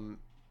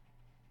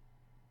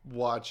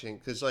watching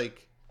because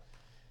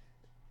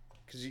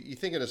you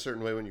think in a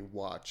certain way when you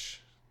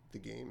watch the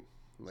game,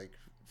 like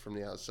from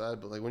the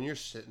outside, but like when you're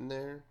sitting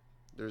there,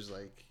 there's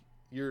like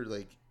you're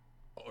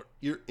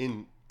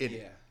in it.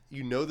 Yeah.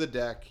 You know the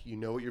deck, you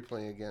know what you're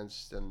playing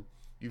against, and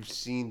you've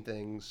seen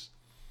things.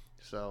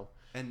 So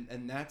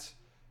and that's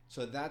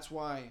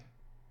why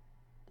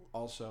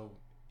also.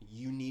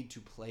 You need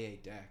to play a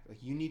deck. Like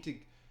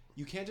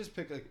you can't just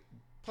pick like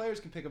players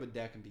can pick up a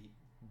deck and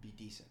be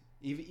decent.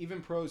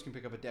 Even pros can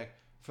pick up a deck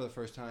for the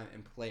first time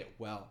and play it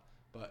well.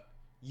 But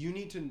you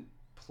need to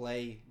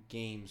play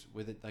games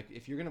with it. Like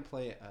if you're gonna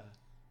play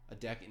a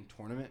deck in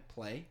tournament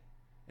play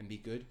and be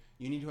good,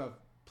 you need to have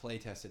play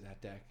tested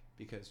that deck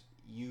because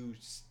you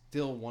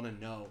still want to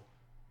know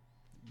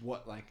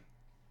what like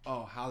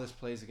how this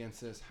plays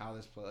against this, how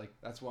this play like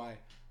that's why.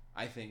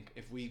 I think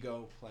if we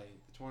go play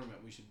the tournament,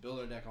 we should build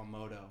our deck on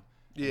Modo.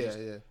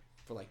 Yeah.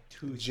 For like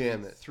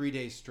 3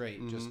 days straight,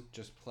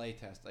 just play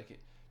test like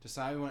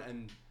decide one,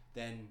 and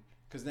then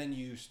because then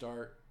you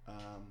start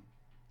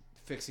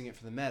fixing it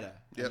for the meta.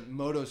 Yep. And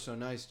Modo's so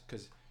nice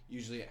because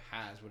usually it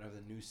has whatever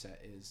the new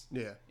set is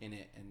in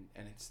it,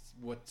 and it's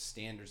what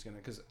standard's gonna.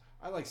 Because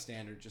I like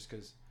standard just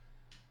because.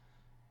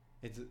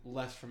 It's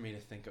less for me to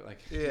think of,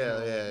 like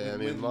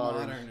with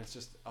modern, it's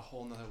just a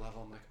whole nother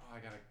level. I'm like, I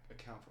gotta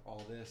account for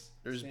all this.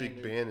 There's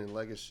Big Ban in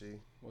Legacy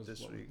this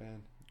week.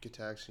 Ban?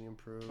 Gitaxian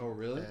Pro. Oh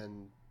really?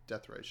 And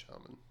Deathrite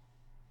Shaman.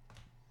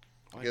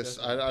 I guess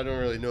I don't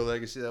really know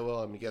Legacy that well.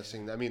 I'm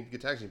guessing. I mean,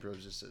 Gitaxian Pro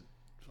is just a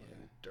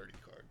fucking dirty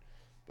card,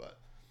 but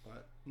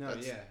no,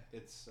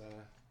 it's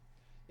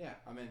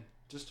I mean,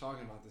 just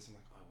talking about this, I'm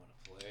like, I want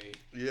to play.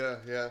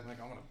 Yeah. I'm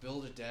like, I want to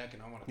build a deck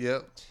and I want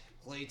to.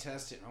 Play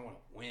test it and I want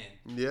to win.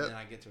 Yeah. And then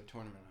I get to a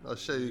tournament. I'll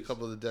show you a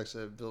couple of the decks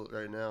I've built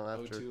right now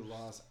after. O2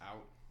 loss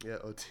out. Yeah,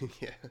 O2,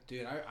 yeah.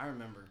 Dude, I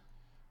remember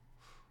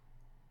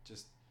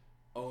just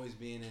always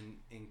being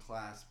in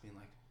class being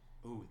like,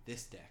 ooh,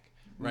 this deck.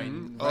 Right.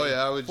 Mm-hmm. Right. Oh,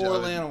 yeah. I would 4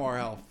 Llanowar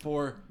Health,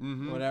 4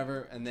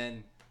 whatever, and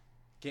then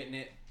getting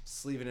it,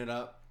 sleeving it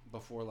up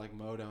before like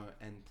Modo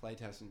and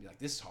playtest and be like,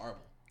 this is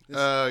horrible.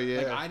 Oh, yeah.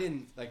 Like, I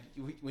didn't, like,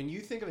 when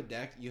you think of a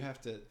deck, you have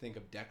to think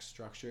of deck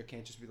structure. It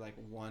can't just be like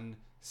one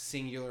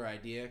singular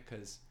idea,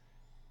 because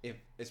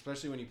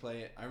especially when you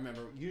play it, I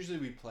remember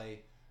usually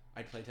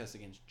I'd play test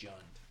against Jund.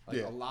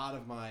 Like a lot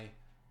of my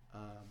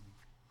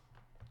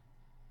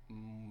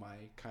my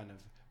kind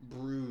of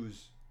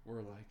brews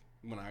were like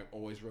when I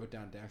always wrote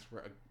down decks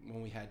where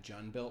when we had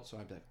Jund built, so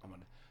I'd be like, I'm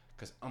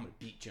gonna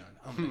beat Jund.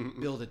 I'm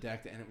gonna build a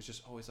deck, and it was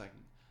just always like,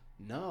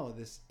 no,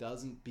 this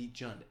doesn't beat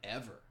Jund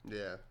ever.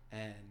 Yeah.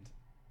 And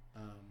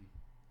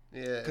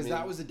Yeah, because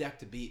that was the deck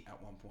to beat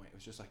at one point. It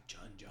was just like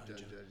Jund.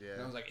 Yeah.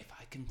 And I was like, if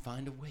I can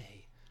find a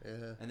way.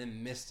 Yeah. And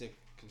then Mystic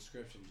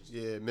Conscription just.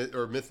 Yeah,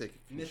 or Mythic.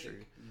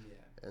 Mythic.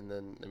 Yeah. And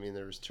then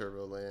there was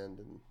Turbo Land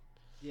and.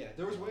 Yeah,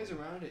 there was ways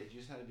around it. You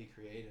just had to be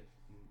creative.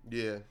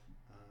 Yeah.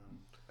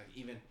 Like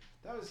even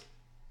that was,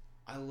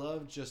 I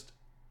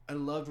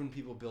loved when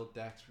people built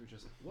decks who were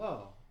just like,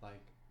 whoa,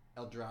 like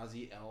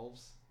Eldrazi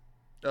elves.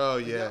 Oh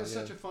like, yeah. That was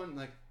such a fun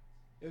like.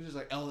 It was just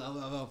like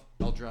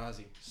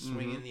Eldrazi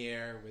swing in the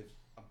air with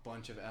a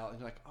bunch of and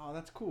you're like, oh,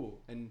 that's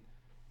cool. And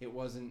it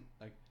wasn't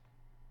like,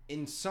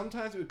 and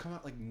sometimes it would come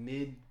out like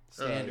mid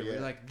standard.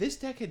 Where like this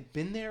deck had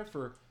been there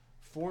for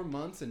 4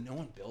 months and no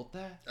one built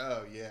that.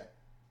 Oh yeah.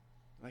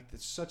 Like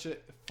it's such a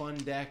fun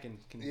deck and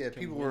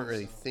people weren't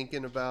really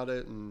thinking about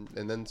it, and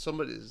then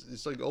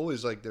it's like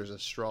always like there's a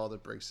straw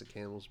that breaks the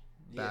camel's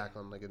back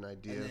on like an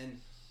idea. And then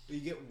you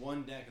get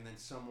one deck and then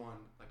someone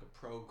like a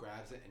pro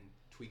grabs it and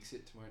tweaks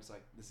it to where it's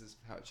like this is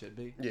how it should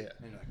be. Yeah.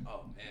 And you're like,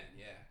 oh man,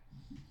 yeah.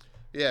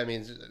 Yeah, I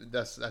mean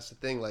that's the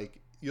thing. Like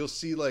you'll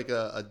see like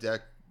a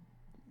deck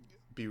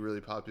be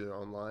really popular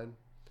online,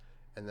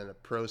 and then a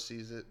pro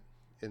sees it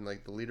in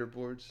like the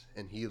leaderboards,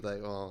 and he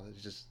like, oh,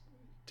 it's just.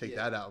 Take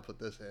that out and put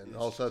this in.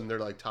 All of a sudden, they're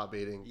like top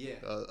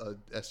 8ing a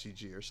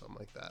SCG or something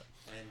like that.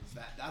 And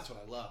that's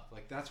what I love.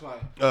 Like that's why.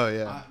 Oh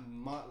yeah.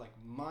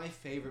 My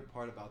favorite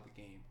part about the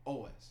game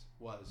always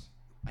was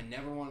I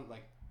never wanted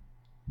like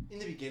in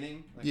the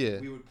beginning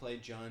we would play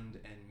Jund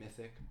and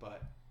Mythic,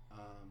 but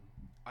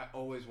I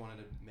always wanted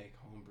to make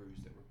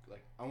homebrews that were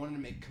like I wanted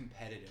to make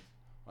competitive,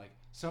 like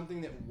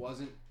something that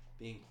wasn't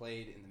being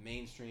played in the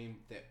mainstream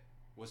that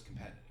was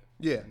competitive.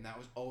 Yeah. And that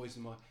was always the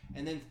most.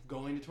 And then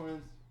going to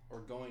tournaments. Or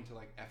going to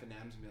like F&Ms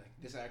and be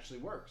like, this actually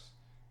works.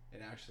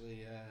 It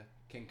actually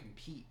can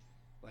compete.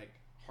 Like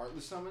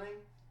Heartless Summoning,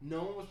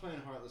 no one was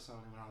playing Heartless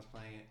Summoning when I was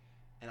playing it,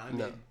 and I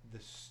made the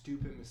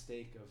stupid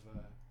mistake of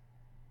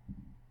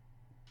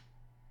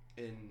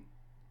in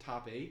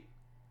top 8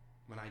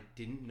 when I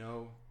didn't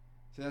know.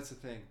 So that's the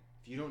thing.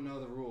 If you don't know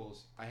the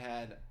rules, I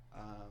had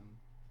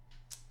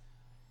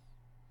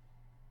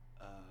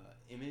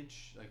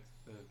Image, like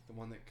the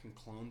one that can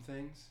clone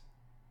things.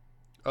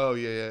 Oh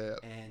yeah.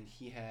 And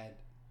he had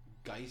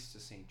Geist to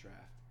Saint Draft,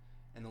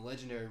 and the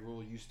legendary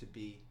rule used to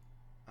be,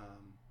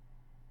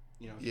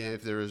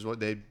 if there was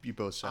you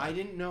both saw. I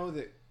didn't know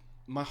that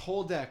my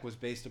whole deck was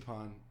based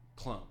upon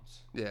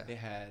clones. Yeah, they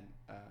had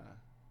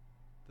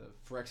the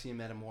Phyrexian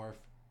Metamorph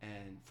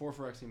and 4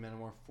 Phyrexian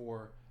Metamorph,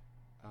 4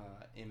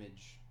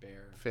 Image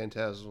Bear,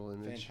 Phantasmal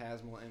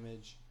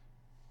Image,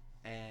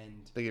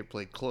 and they get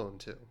played clone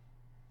too.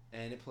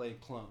 And it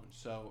played clone,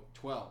 so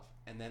 12,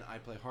 and then I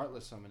play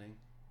Heartless Summoning.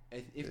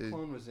 If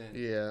clone was in,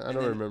 I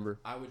don't remember.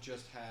 I would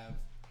just have,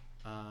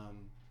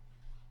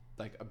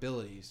 like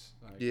abilities.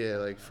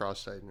 Like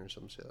Frost Titan or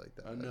some shit like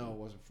that. No, it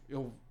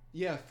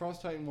wasn't.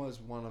 Frost Titan was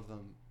one of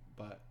them,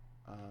 but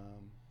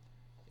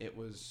it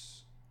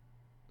was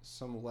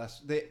some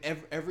less.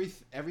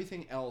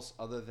 Everything else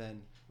other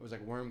than it was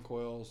like Worm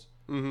Coils.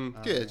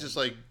 Mm-hmm. Just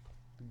like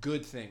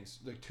good things,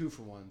 like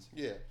 2-for-1s.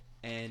 Yeah.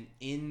 And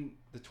in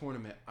the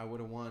tournament, I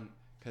would have won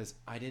because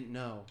I didn't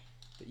know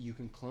that you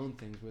can clone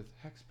things with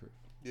hexproof.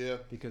 Yeah.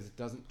 Because it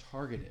doesn't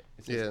target it.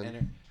 It says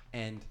enter.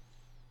 And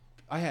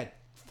I had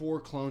 4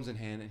 clones in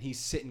hand, and he's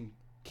sitting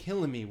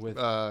killing me with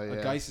a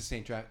Geist of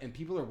Saint Draft. And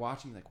people are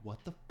watching me like,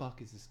 what the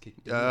fuck is this kid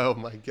doing? Oh,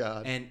 my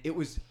God. And it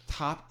was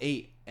top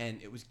 8, and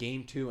it was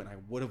game 2, and I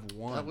would have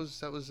won. That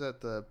was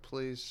at the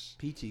place...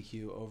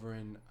 PTQ over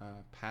in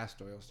past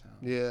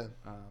Doylestown.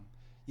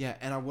 Yeah.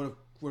 And I would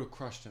have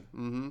crushed him.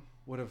 Mm-hmm.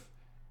 Would have...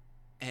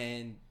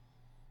 And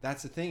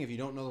that's the thing. If you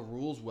don't know the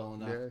rules well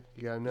enough... Yeah,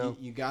 you gotta know.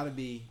 You gotta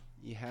be...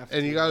 You have to,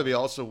 and you got to be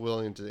also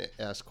willing to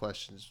ask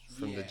questions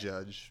from the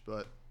judge,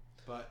 but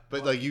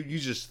like you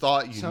just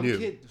thought you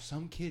knew.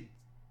 Some kid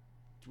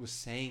was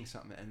saying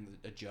something, and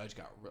a judge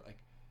got like,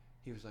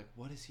 he was like,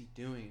 "What is he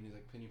doing?" And he's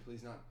like, "Can you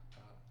please not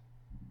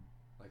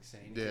like say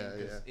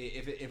anything?" Yeah.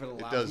 If it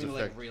allows me to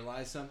like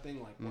realize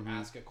something, like or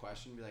ask a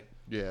question, be like,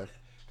 yeah,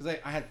 because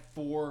I had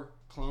 4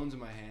 clones in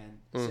my hand,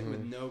 sitting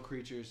with no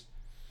creatures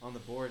on the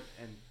board,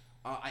 and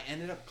I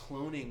ended up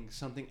cloning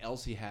something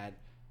else he had.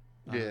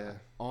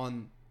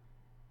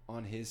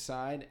 On his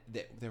side,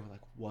 they were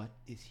like, "What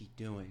is he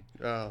doing?"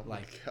 Oh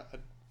my God!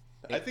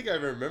 I think I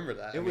remember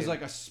that. It was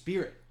like a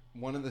spirit,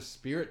 one of the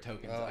spirit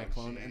tokens that I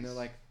cloned, and they're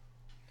like,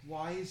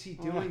 "Why is he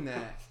doing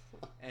that?"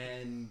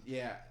 And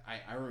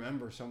I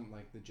remember some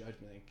like the judge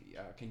being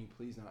like, "Can you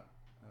please not?"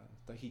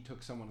 Like he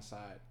took someone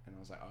aside, and I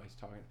was like, "Oh, he's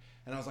talking,"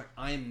 and I was like,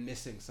 "I am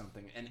missing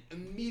something." And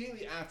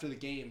immediately after the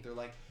game, they're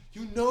like,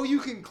 "You know, you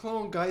can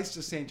clone Geist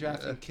to Saint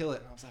Draft and kill it,"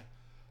 and I was like,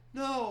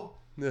 "No."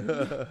 And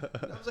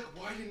I was like,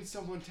 why didn't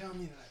someone tell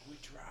me that? We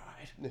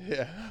tried.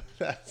 Yeah,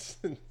 that's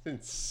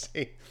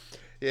insane.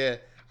 Yeah,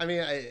 I mean,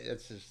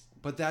 it's just.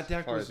 But that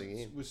deck was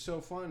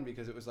so fun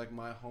because it was like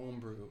my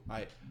homebrew.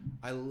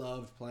 I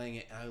loved playing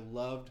it, and I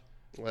loved.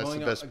 Well, that's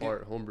the best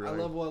part, homebrew. I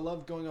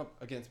loved going up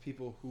against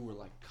people who were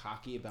like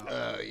cocky about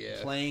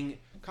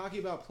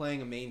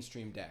playing a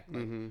mainstream deck,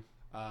 like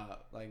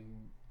like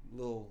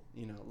little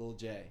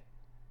J.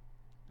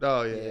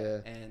 Oh yeah.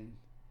 And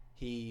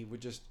he'd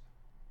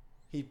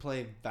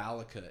play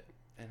Valakut.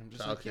 And I'm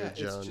just Valakut, like,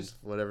 John, it's just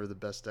whatever the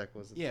best deck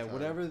was at the time.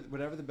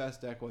 whatever the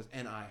best deck was,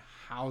 and I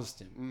housed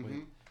him. Mm-hmm.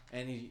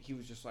 And he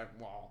was just like,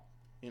 well,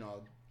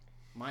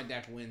 my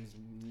deck wins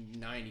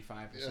 95%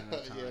 of the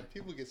time. Yeah,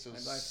 people get so like,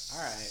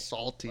 all right,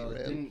 salty, well, man.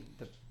 it didn't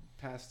the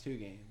past 2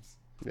 games.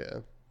 Yeah.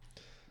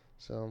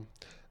 So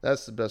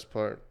that's the best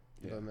part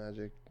about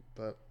Magic.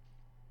 But,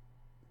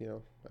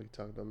 I could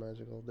talk about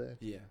Magic all day.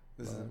 Yeah,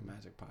 this is a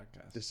Magic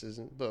podcast. This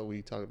isn't, but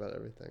we talk about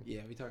everything.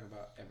 Yeah, we talk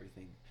about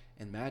everything.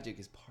 And Magic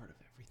is part of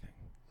everything.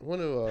 I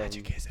want to,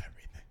 Magic is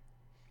everything.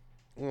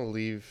 I want to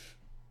leave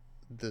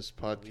this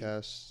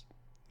podcast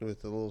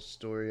with a little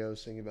story I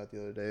was thinking about the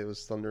other day. It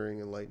was Thundering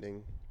and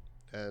Lightning,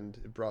 and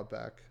it brought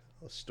back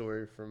a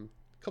story from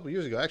a couple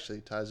years ago. Actually,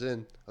 it ties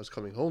in. I was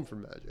coming home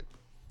from Magic.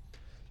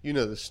 You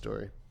know this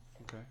story.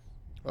 Okay.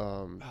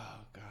 Oh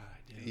God, I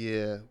do.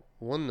 Yeah,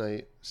 one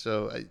night.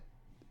 So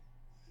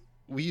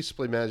we used to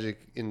play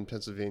Magic in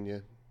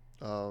Pennsylvania,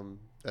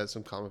 at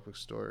some comic book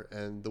store,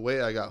 and the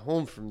way I got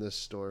home from this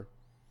store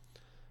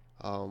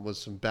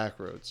was some back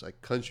roads,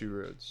 like country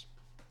roads.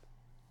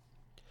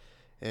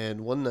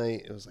 And one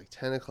night, it was like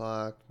 10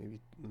 o'clock,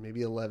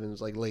 maybe 11. It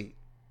was like late.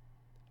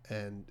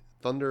 And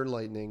thunder and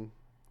lightning.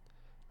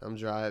 I'm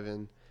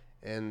driving.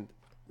 And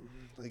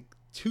like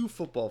 2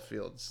 football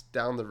fields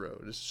down the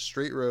road. It's a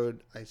straight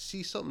road. I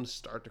see something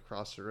start to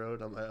cross the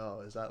road. I'm like,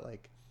 oh, is that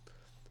like...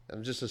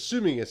 I'm just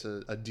assuming it's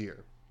a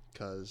deer.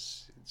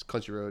 Because it's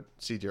country road.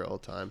 See deer all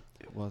the time.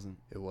 It wasn't.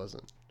 It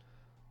wasn't.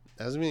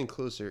 As I'm getting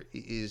closer,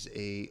 it is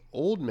a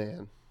old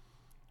man,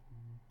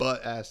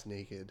 butt-ass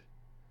naked,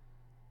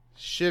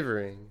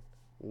 shivering,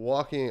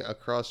 walking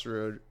across the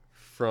road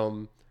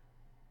from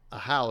a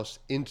house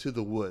into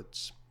the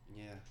woods.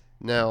 Yeah.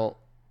 Now,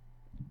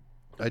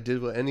 I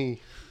did what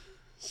any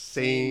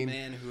sane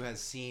man who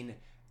has seen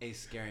a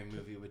scary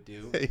movie would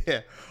do.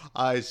 Yeah.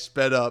 I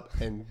sped up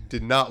and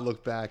did not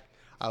look back.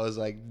 I was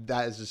like,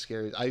 that is the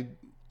scariest.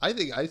 I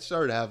think I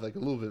started to have like a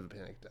little bit of a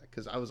panic attack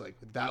because I was like,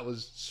 that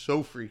was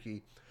so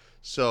freaky.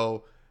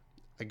 So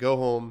I go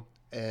home,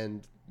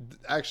 and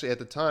actually at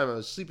the time I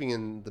was sleeping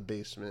in the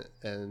basement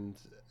and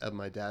at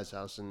my dad's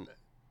house, and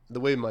the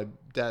way my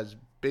dad's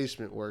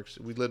basement works,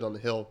 we lived on the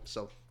hill,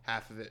 so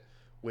half of it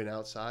went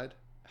outside.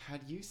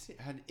 Had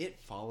It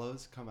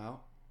Follows come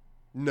out?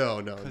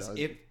 No. Because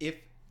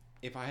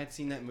if I had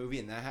seen that movie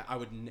and I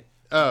would.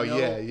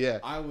 Yeah.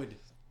 I would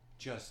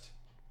just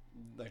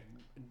like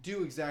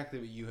do exactly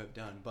what you have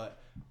done, but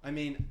I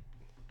mean.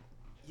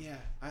 Yeah,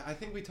 I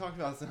think we talked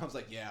about this, and I was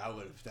like, yeah, I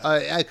would have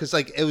done because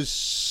like it was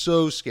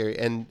so scary,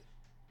 and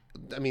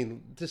I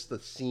mean, just the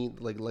scene,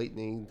 like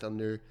lightning,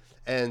 thunder,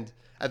 and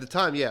at the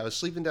time, I was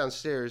sleeping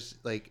downstairs,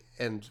 like,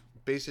 and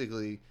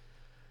basically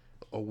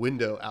a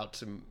window out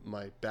to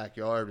my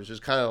backyard was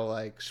just kind of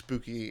like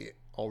spooky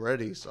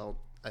already. So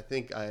I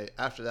think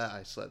after that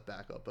I slept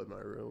back up in my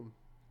room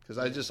because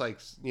I just like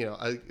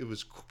it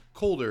was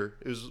colder.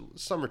 It was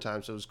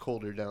summertime, so it was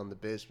colder down in the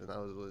basement. I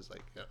was always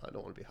like, I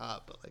don't want to be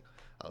hot, but like.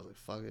 I was like,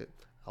 fuck it.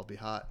 I'll be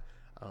hot.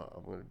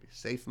 I'm going to be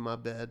safe in my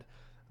bed.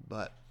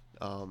 But,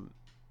 and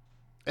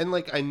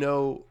like, I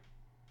know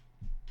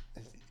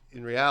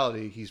in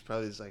reality, he's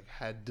probably just like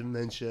had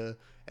dementia,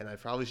 and I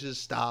probably should have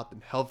stopped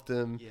and helped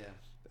him. Yeah.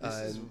 This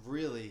is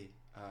really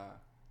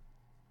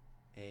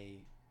a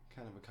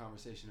kind of a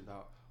conversation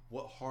about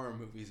what horror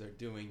movies are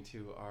doing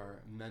to our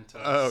mental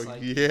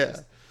psyche. Yeah.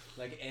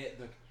 Like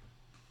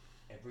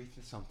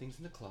everything, something's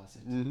in the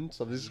closet. Mm-hmm.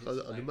 Something's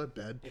under my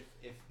bed.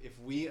 If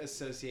we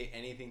associate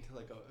anything to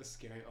like a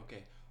scary,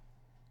 okay,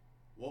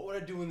 what would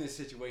I do in this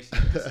situation?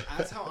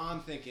 That's how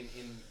I'm thinking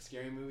in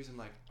scary movies. I'm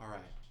like, all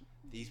right,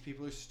 these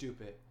people are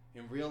stupid.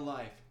 In real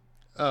life,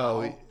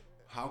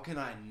 how can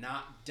I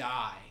not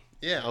die?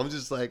 Yeah, I'm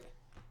just like,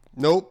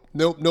 nope,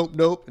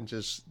 and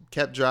just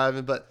kept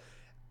driving. But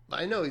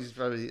I know he's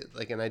probably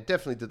like, and I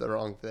definitely did the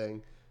wrong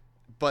thing.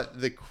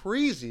 But the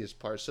craziest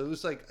part, so it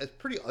was like a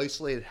pretty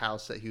isolated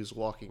house that he was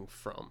walking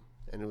from,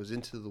 and it was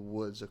into the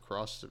woods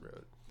across the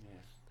road. Yeah.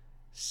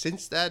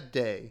 Since that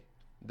day,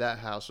 that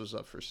house was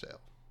up for sale.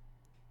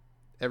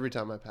 Every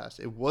time I passed,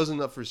 it wasn't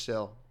up for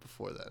sale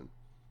before then.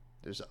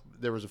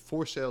 There was a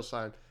for sale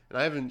sign, and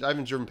I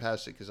haven't driven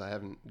past it because I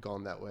haven't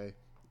gone that way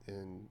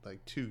in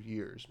like 2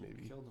 years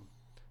maybe. Killed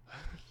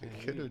him.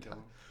 Could have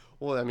done.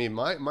 Well, I mean,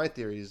 my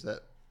theory is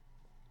that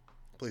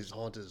the place is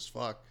haunted as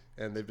fuck.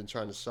 And they've been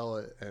trying to sell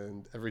it,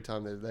 and every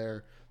time they're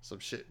there, some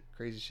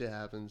crazy shit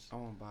happens. I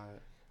won't buy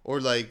it.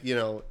 Or like,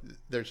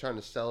 they're trying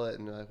to sell it,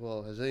 and they're like,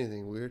 well, has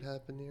anything weird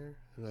happened here?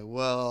 And like,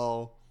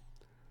 well,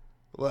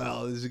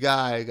 this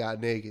guy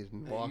got naked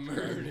and walked.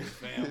 Murdered his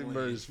family.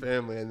 Murdered his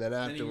family, and then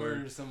afterwards, he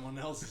murdered someone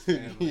else's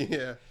family.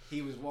 Yeah.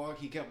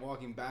 He kept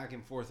walking back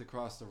and forth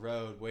across the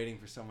road, waiting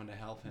for someone to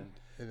help him.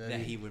 And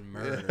then he would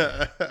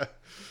murder. Yeah.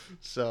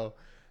 So.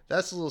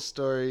 That's a little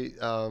story.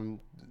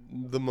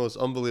 The most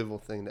unbelievable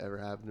thing that ever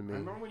happened to me. I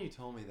remember when you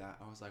told me that.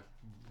 I was like,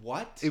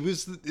 "What?" It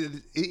is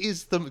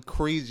the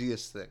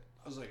craziest thing.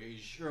 I was like, "Are you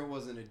sure it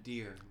wasn't a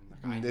deer?"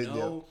 I'm like, I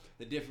know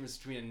the difference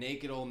between a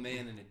naked old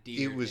man and a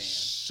deer. It was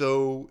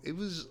so. It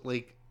was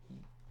like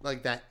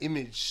that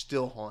image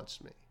still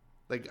haunts me.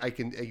 Like I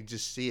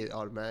just see it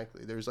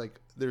automatically. There's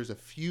a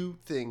few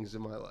things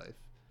in my life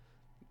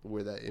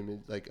where that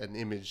image, like an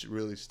image,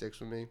 really sticks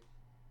with me.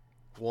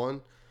 One,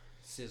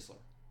 Sizzler.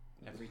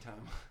 Every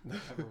time I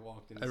ever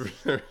walked into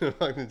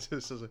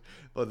Sizzler.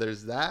 Well,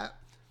 there's that.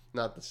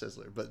 Not the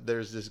Sizzler, but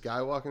there's this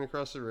guy walking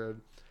across the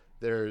road.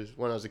 There's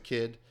when I was a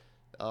kid,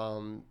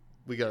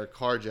 we got our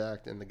car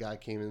jacked, and the guy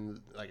came in.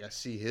 Like I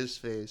see his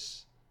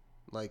face,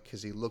 like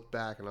because he looked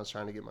back, and I was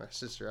trying to get my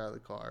sister out of the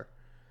car.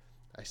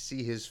 I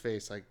see his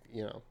face, like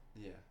Yeah.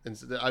 And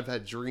so I've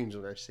had dreams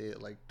when I see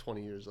it, like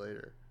 20 years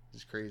later.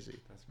 It's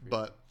crazy. That's crazy.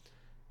 But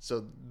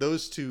so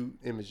those two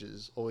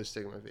images always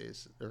stick in my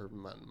face, or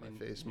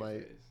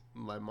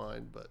my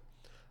mind. But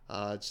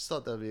I just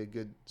thought that'd be a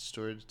good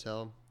story to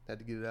tell. Had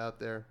to get it out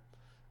there.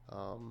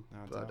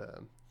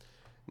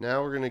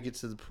 Now we're gonna get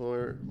to the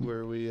point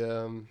where we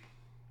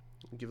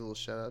give a little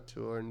shout out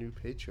to our new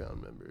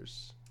Patreon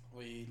members.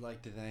 We'd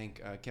like to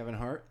thank Kevin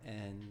Hart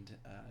and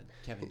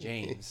Kevin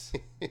James,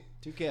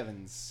 two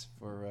Kevins,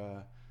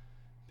 for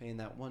paying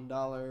that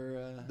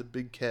 $1. The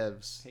big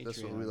Kevs. Patreon,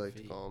 that's what we like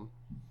to call them.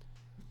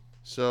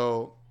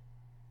 So,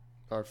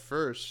 the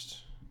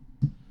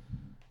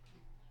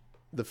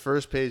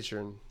first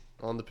patron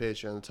on the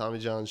Patreon, the Tommy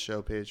Johns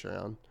Show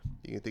Patreon.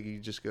 You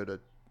can just go to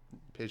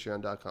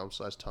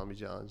patreon.com/TommyJohns,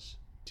 TommyJawnz.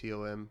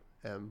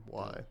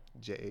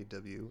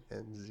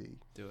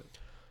 Do it.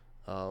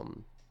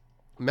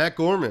 Matt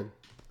Gorman,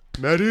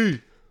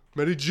 Matty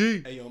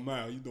G. Hey yo, Matt,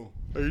 how you doing?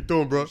 How you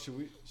doing, bro? Should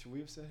we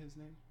have said his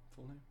name,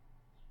 full name?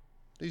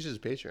 He's just a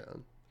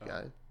Patreon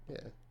guy.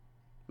 Yeah,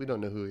 we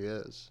don't know who he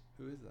is.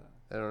 Who is that?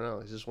 I don't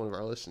know. He's just one of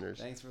our listeners.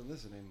 Thanks for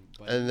listening.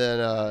 Buddy. And then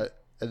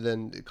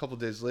a couple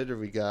days later,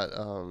 we got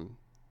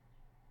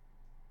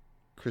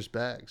Chris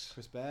Baggs.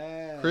 Chris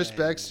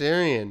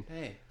Bagsarian.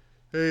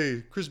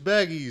 Hey, Chris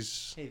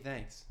Baggies. Hey,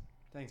 thanks,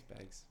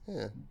 Bags.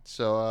 Yeah.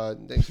 So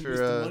thanks for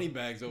Mr.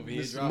 Moneybags over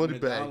here dropping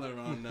 $1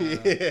 on a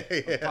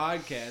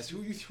podcast.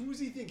 Who does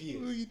he think he is?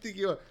 Who do you think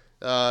you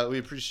are? We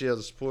appreciate all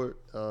the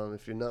support.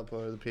 If you're not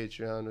part of the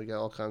Patreon, we got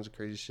all kinds of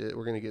crazy shit.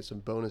 We're gonna get some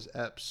bonus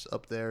eps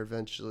up there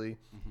eventually.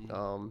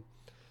 Mm-hmm.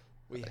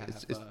 We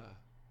have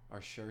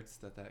our shirts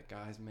that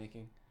guy's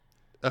making.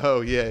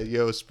 Oh yeah,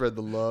 yo, spread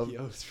the love.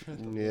 Yeah.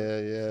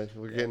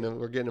 We're getting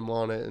them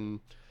on it,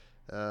 and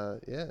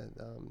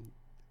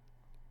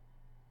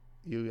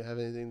you have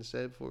anything to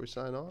say before we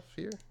sign off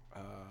here?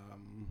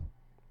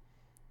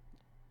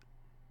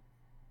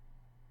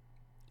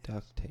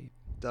 Duct tape.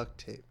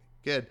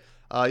 Good.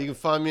 You can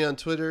find me on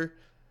Twitter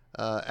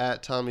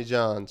at Tommy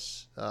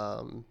Johns,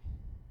 and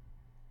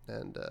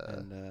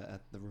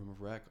at the Room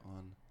of Rec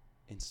on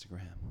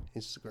Instagram.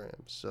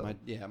 So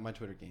my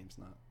Twitter game's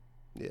not.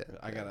 Yeah,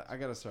 I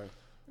gotta start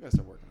working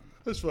on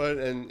that. That's fine.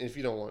 And if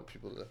you don't want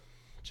people to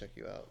check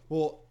you out,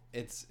 well,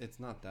 it's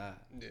not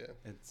that. Yeah.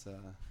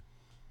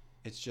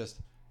 It's just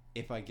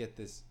if I get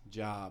this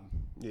job.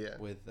 Yeah.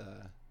 With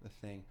the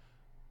thing.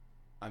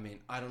 I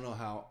mean, I don't know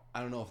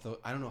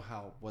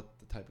what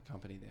the type of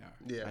company they are.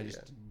 Yeah. I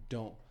just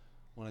don't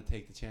want to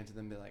take the chance of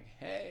them being like,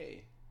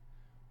 hey,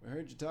 we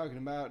heard you talking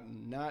about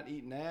not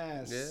eating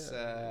ass.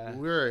 Yeah.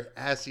 We're an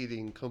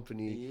ass-eating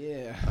company.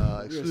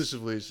 Yeah.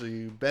 Exclusively, so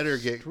you better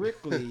get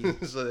strictly.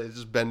 So they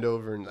just bend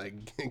over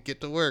and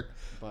get to work.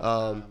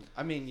 But,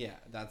 I mean, yeah,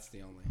 that's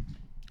the only.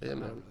 Yeah,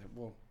 man.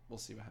 Really, we'll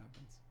see what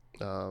happens.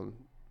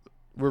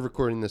 We're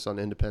recording this on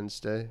Independence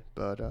Day,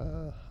 but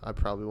I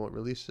probably won't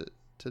release it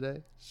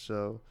today.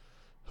 So,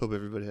 hope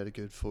everybody had a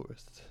good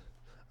 4th.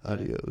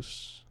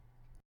 Adios.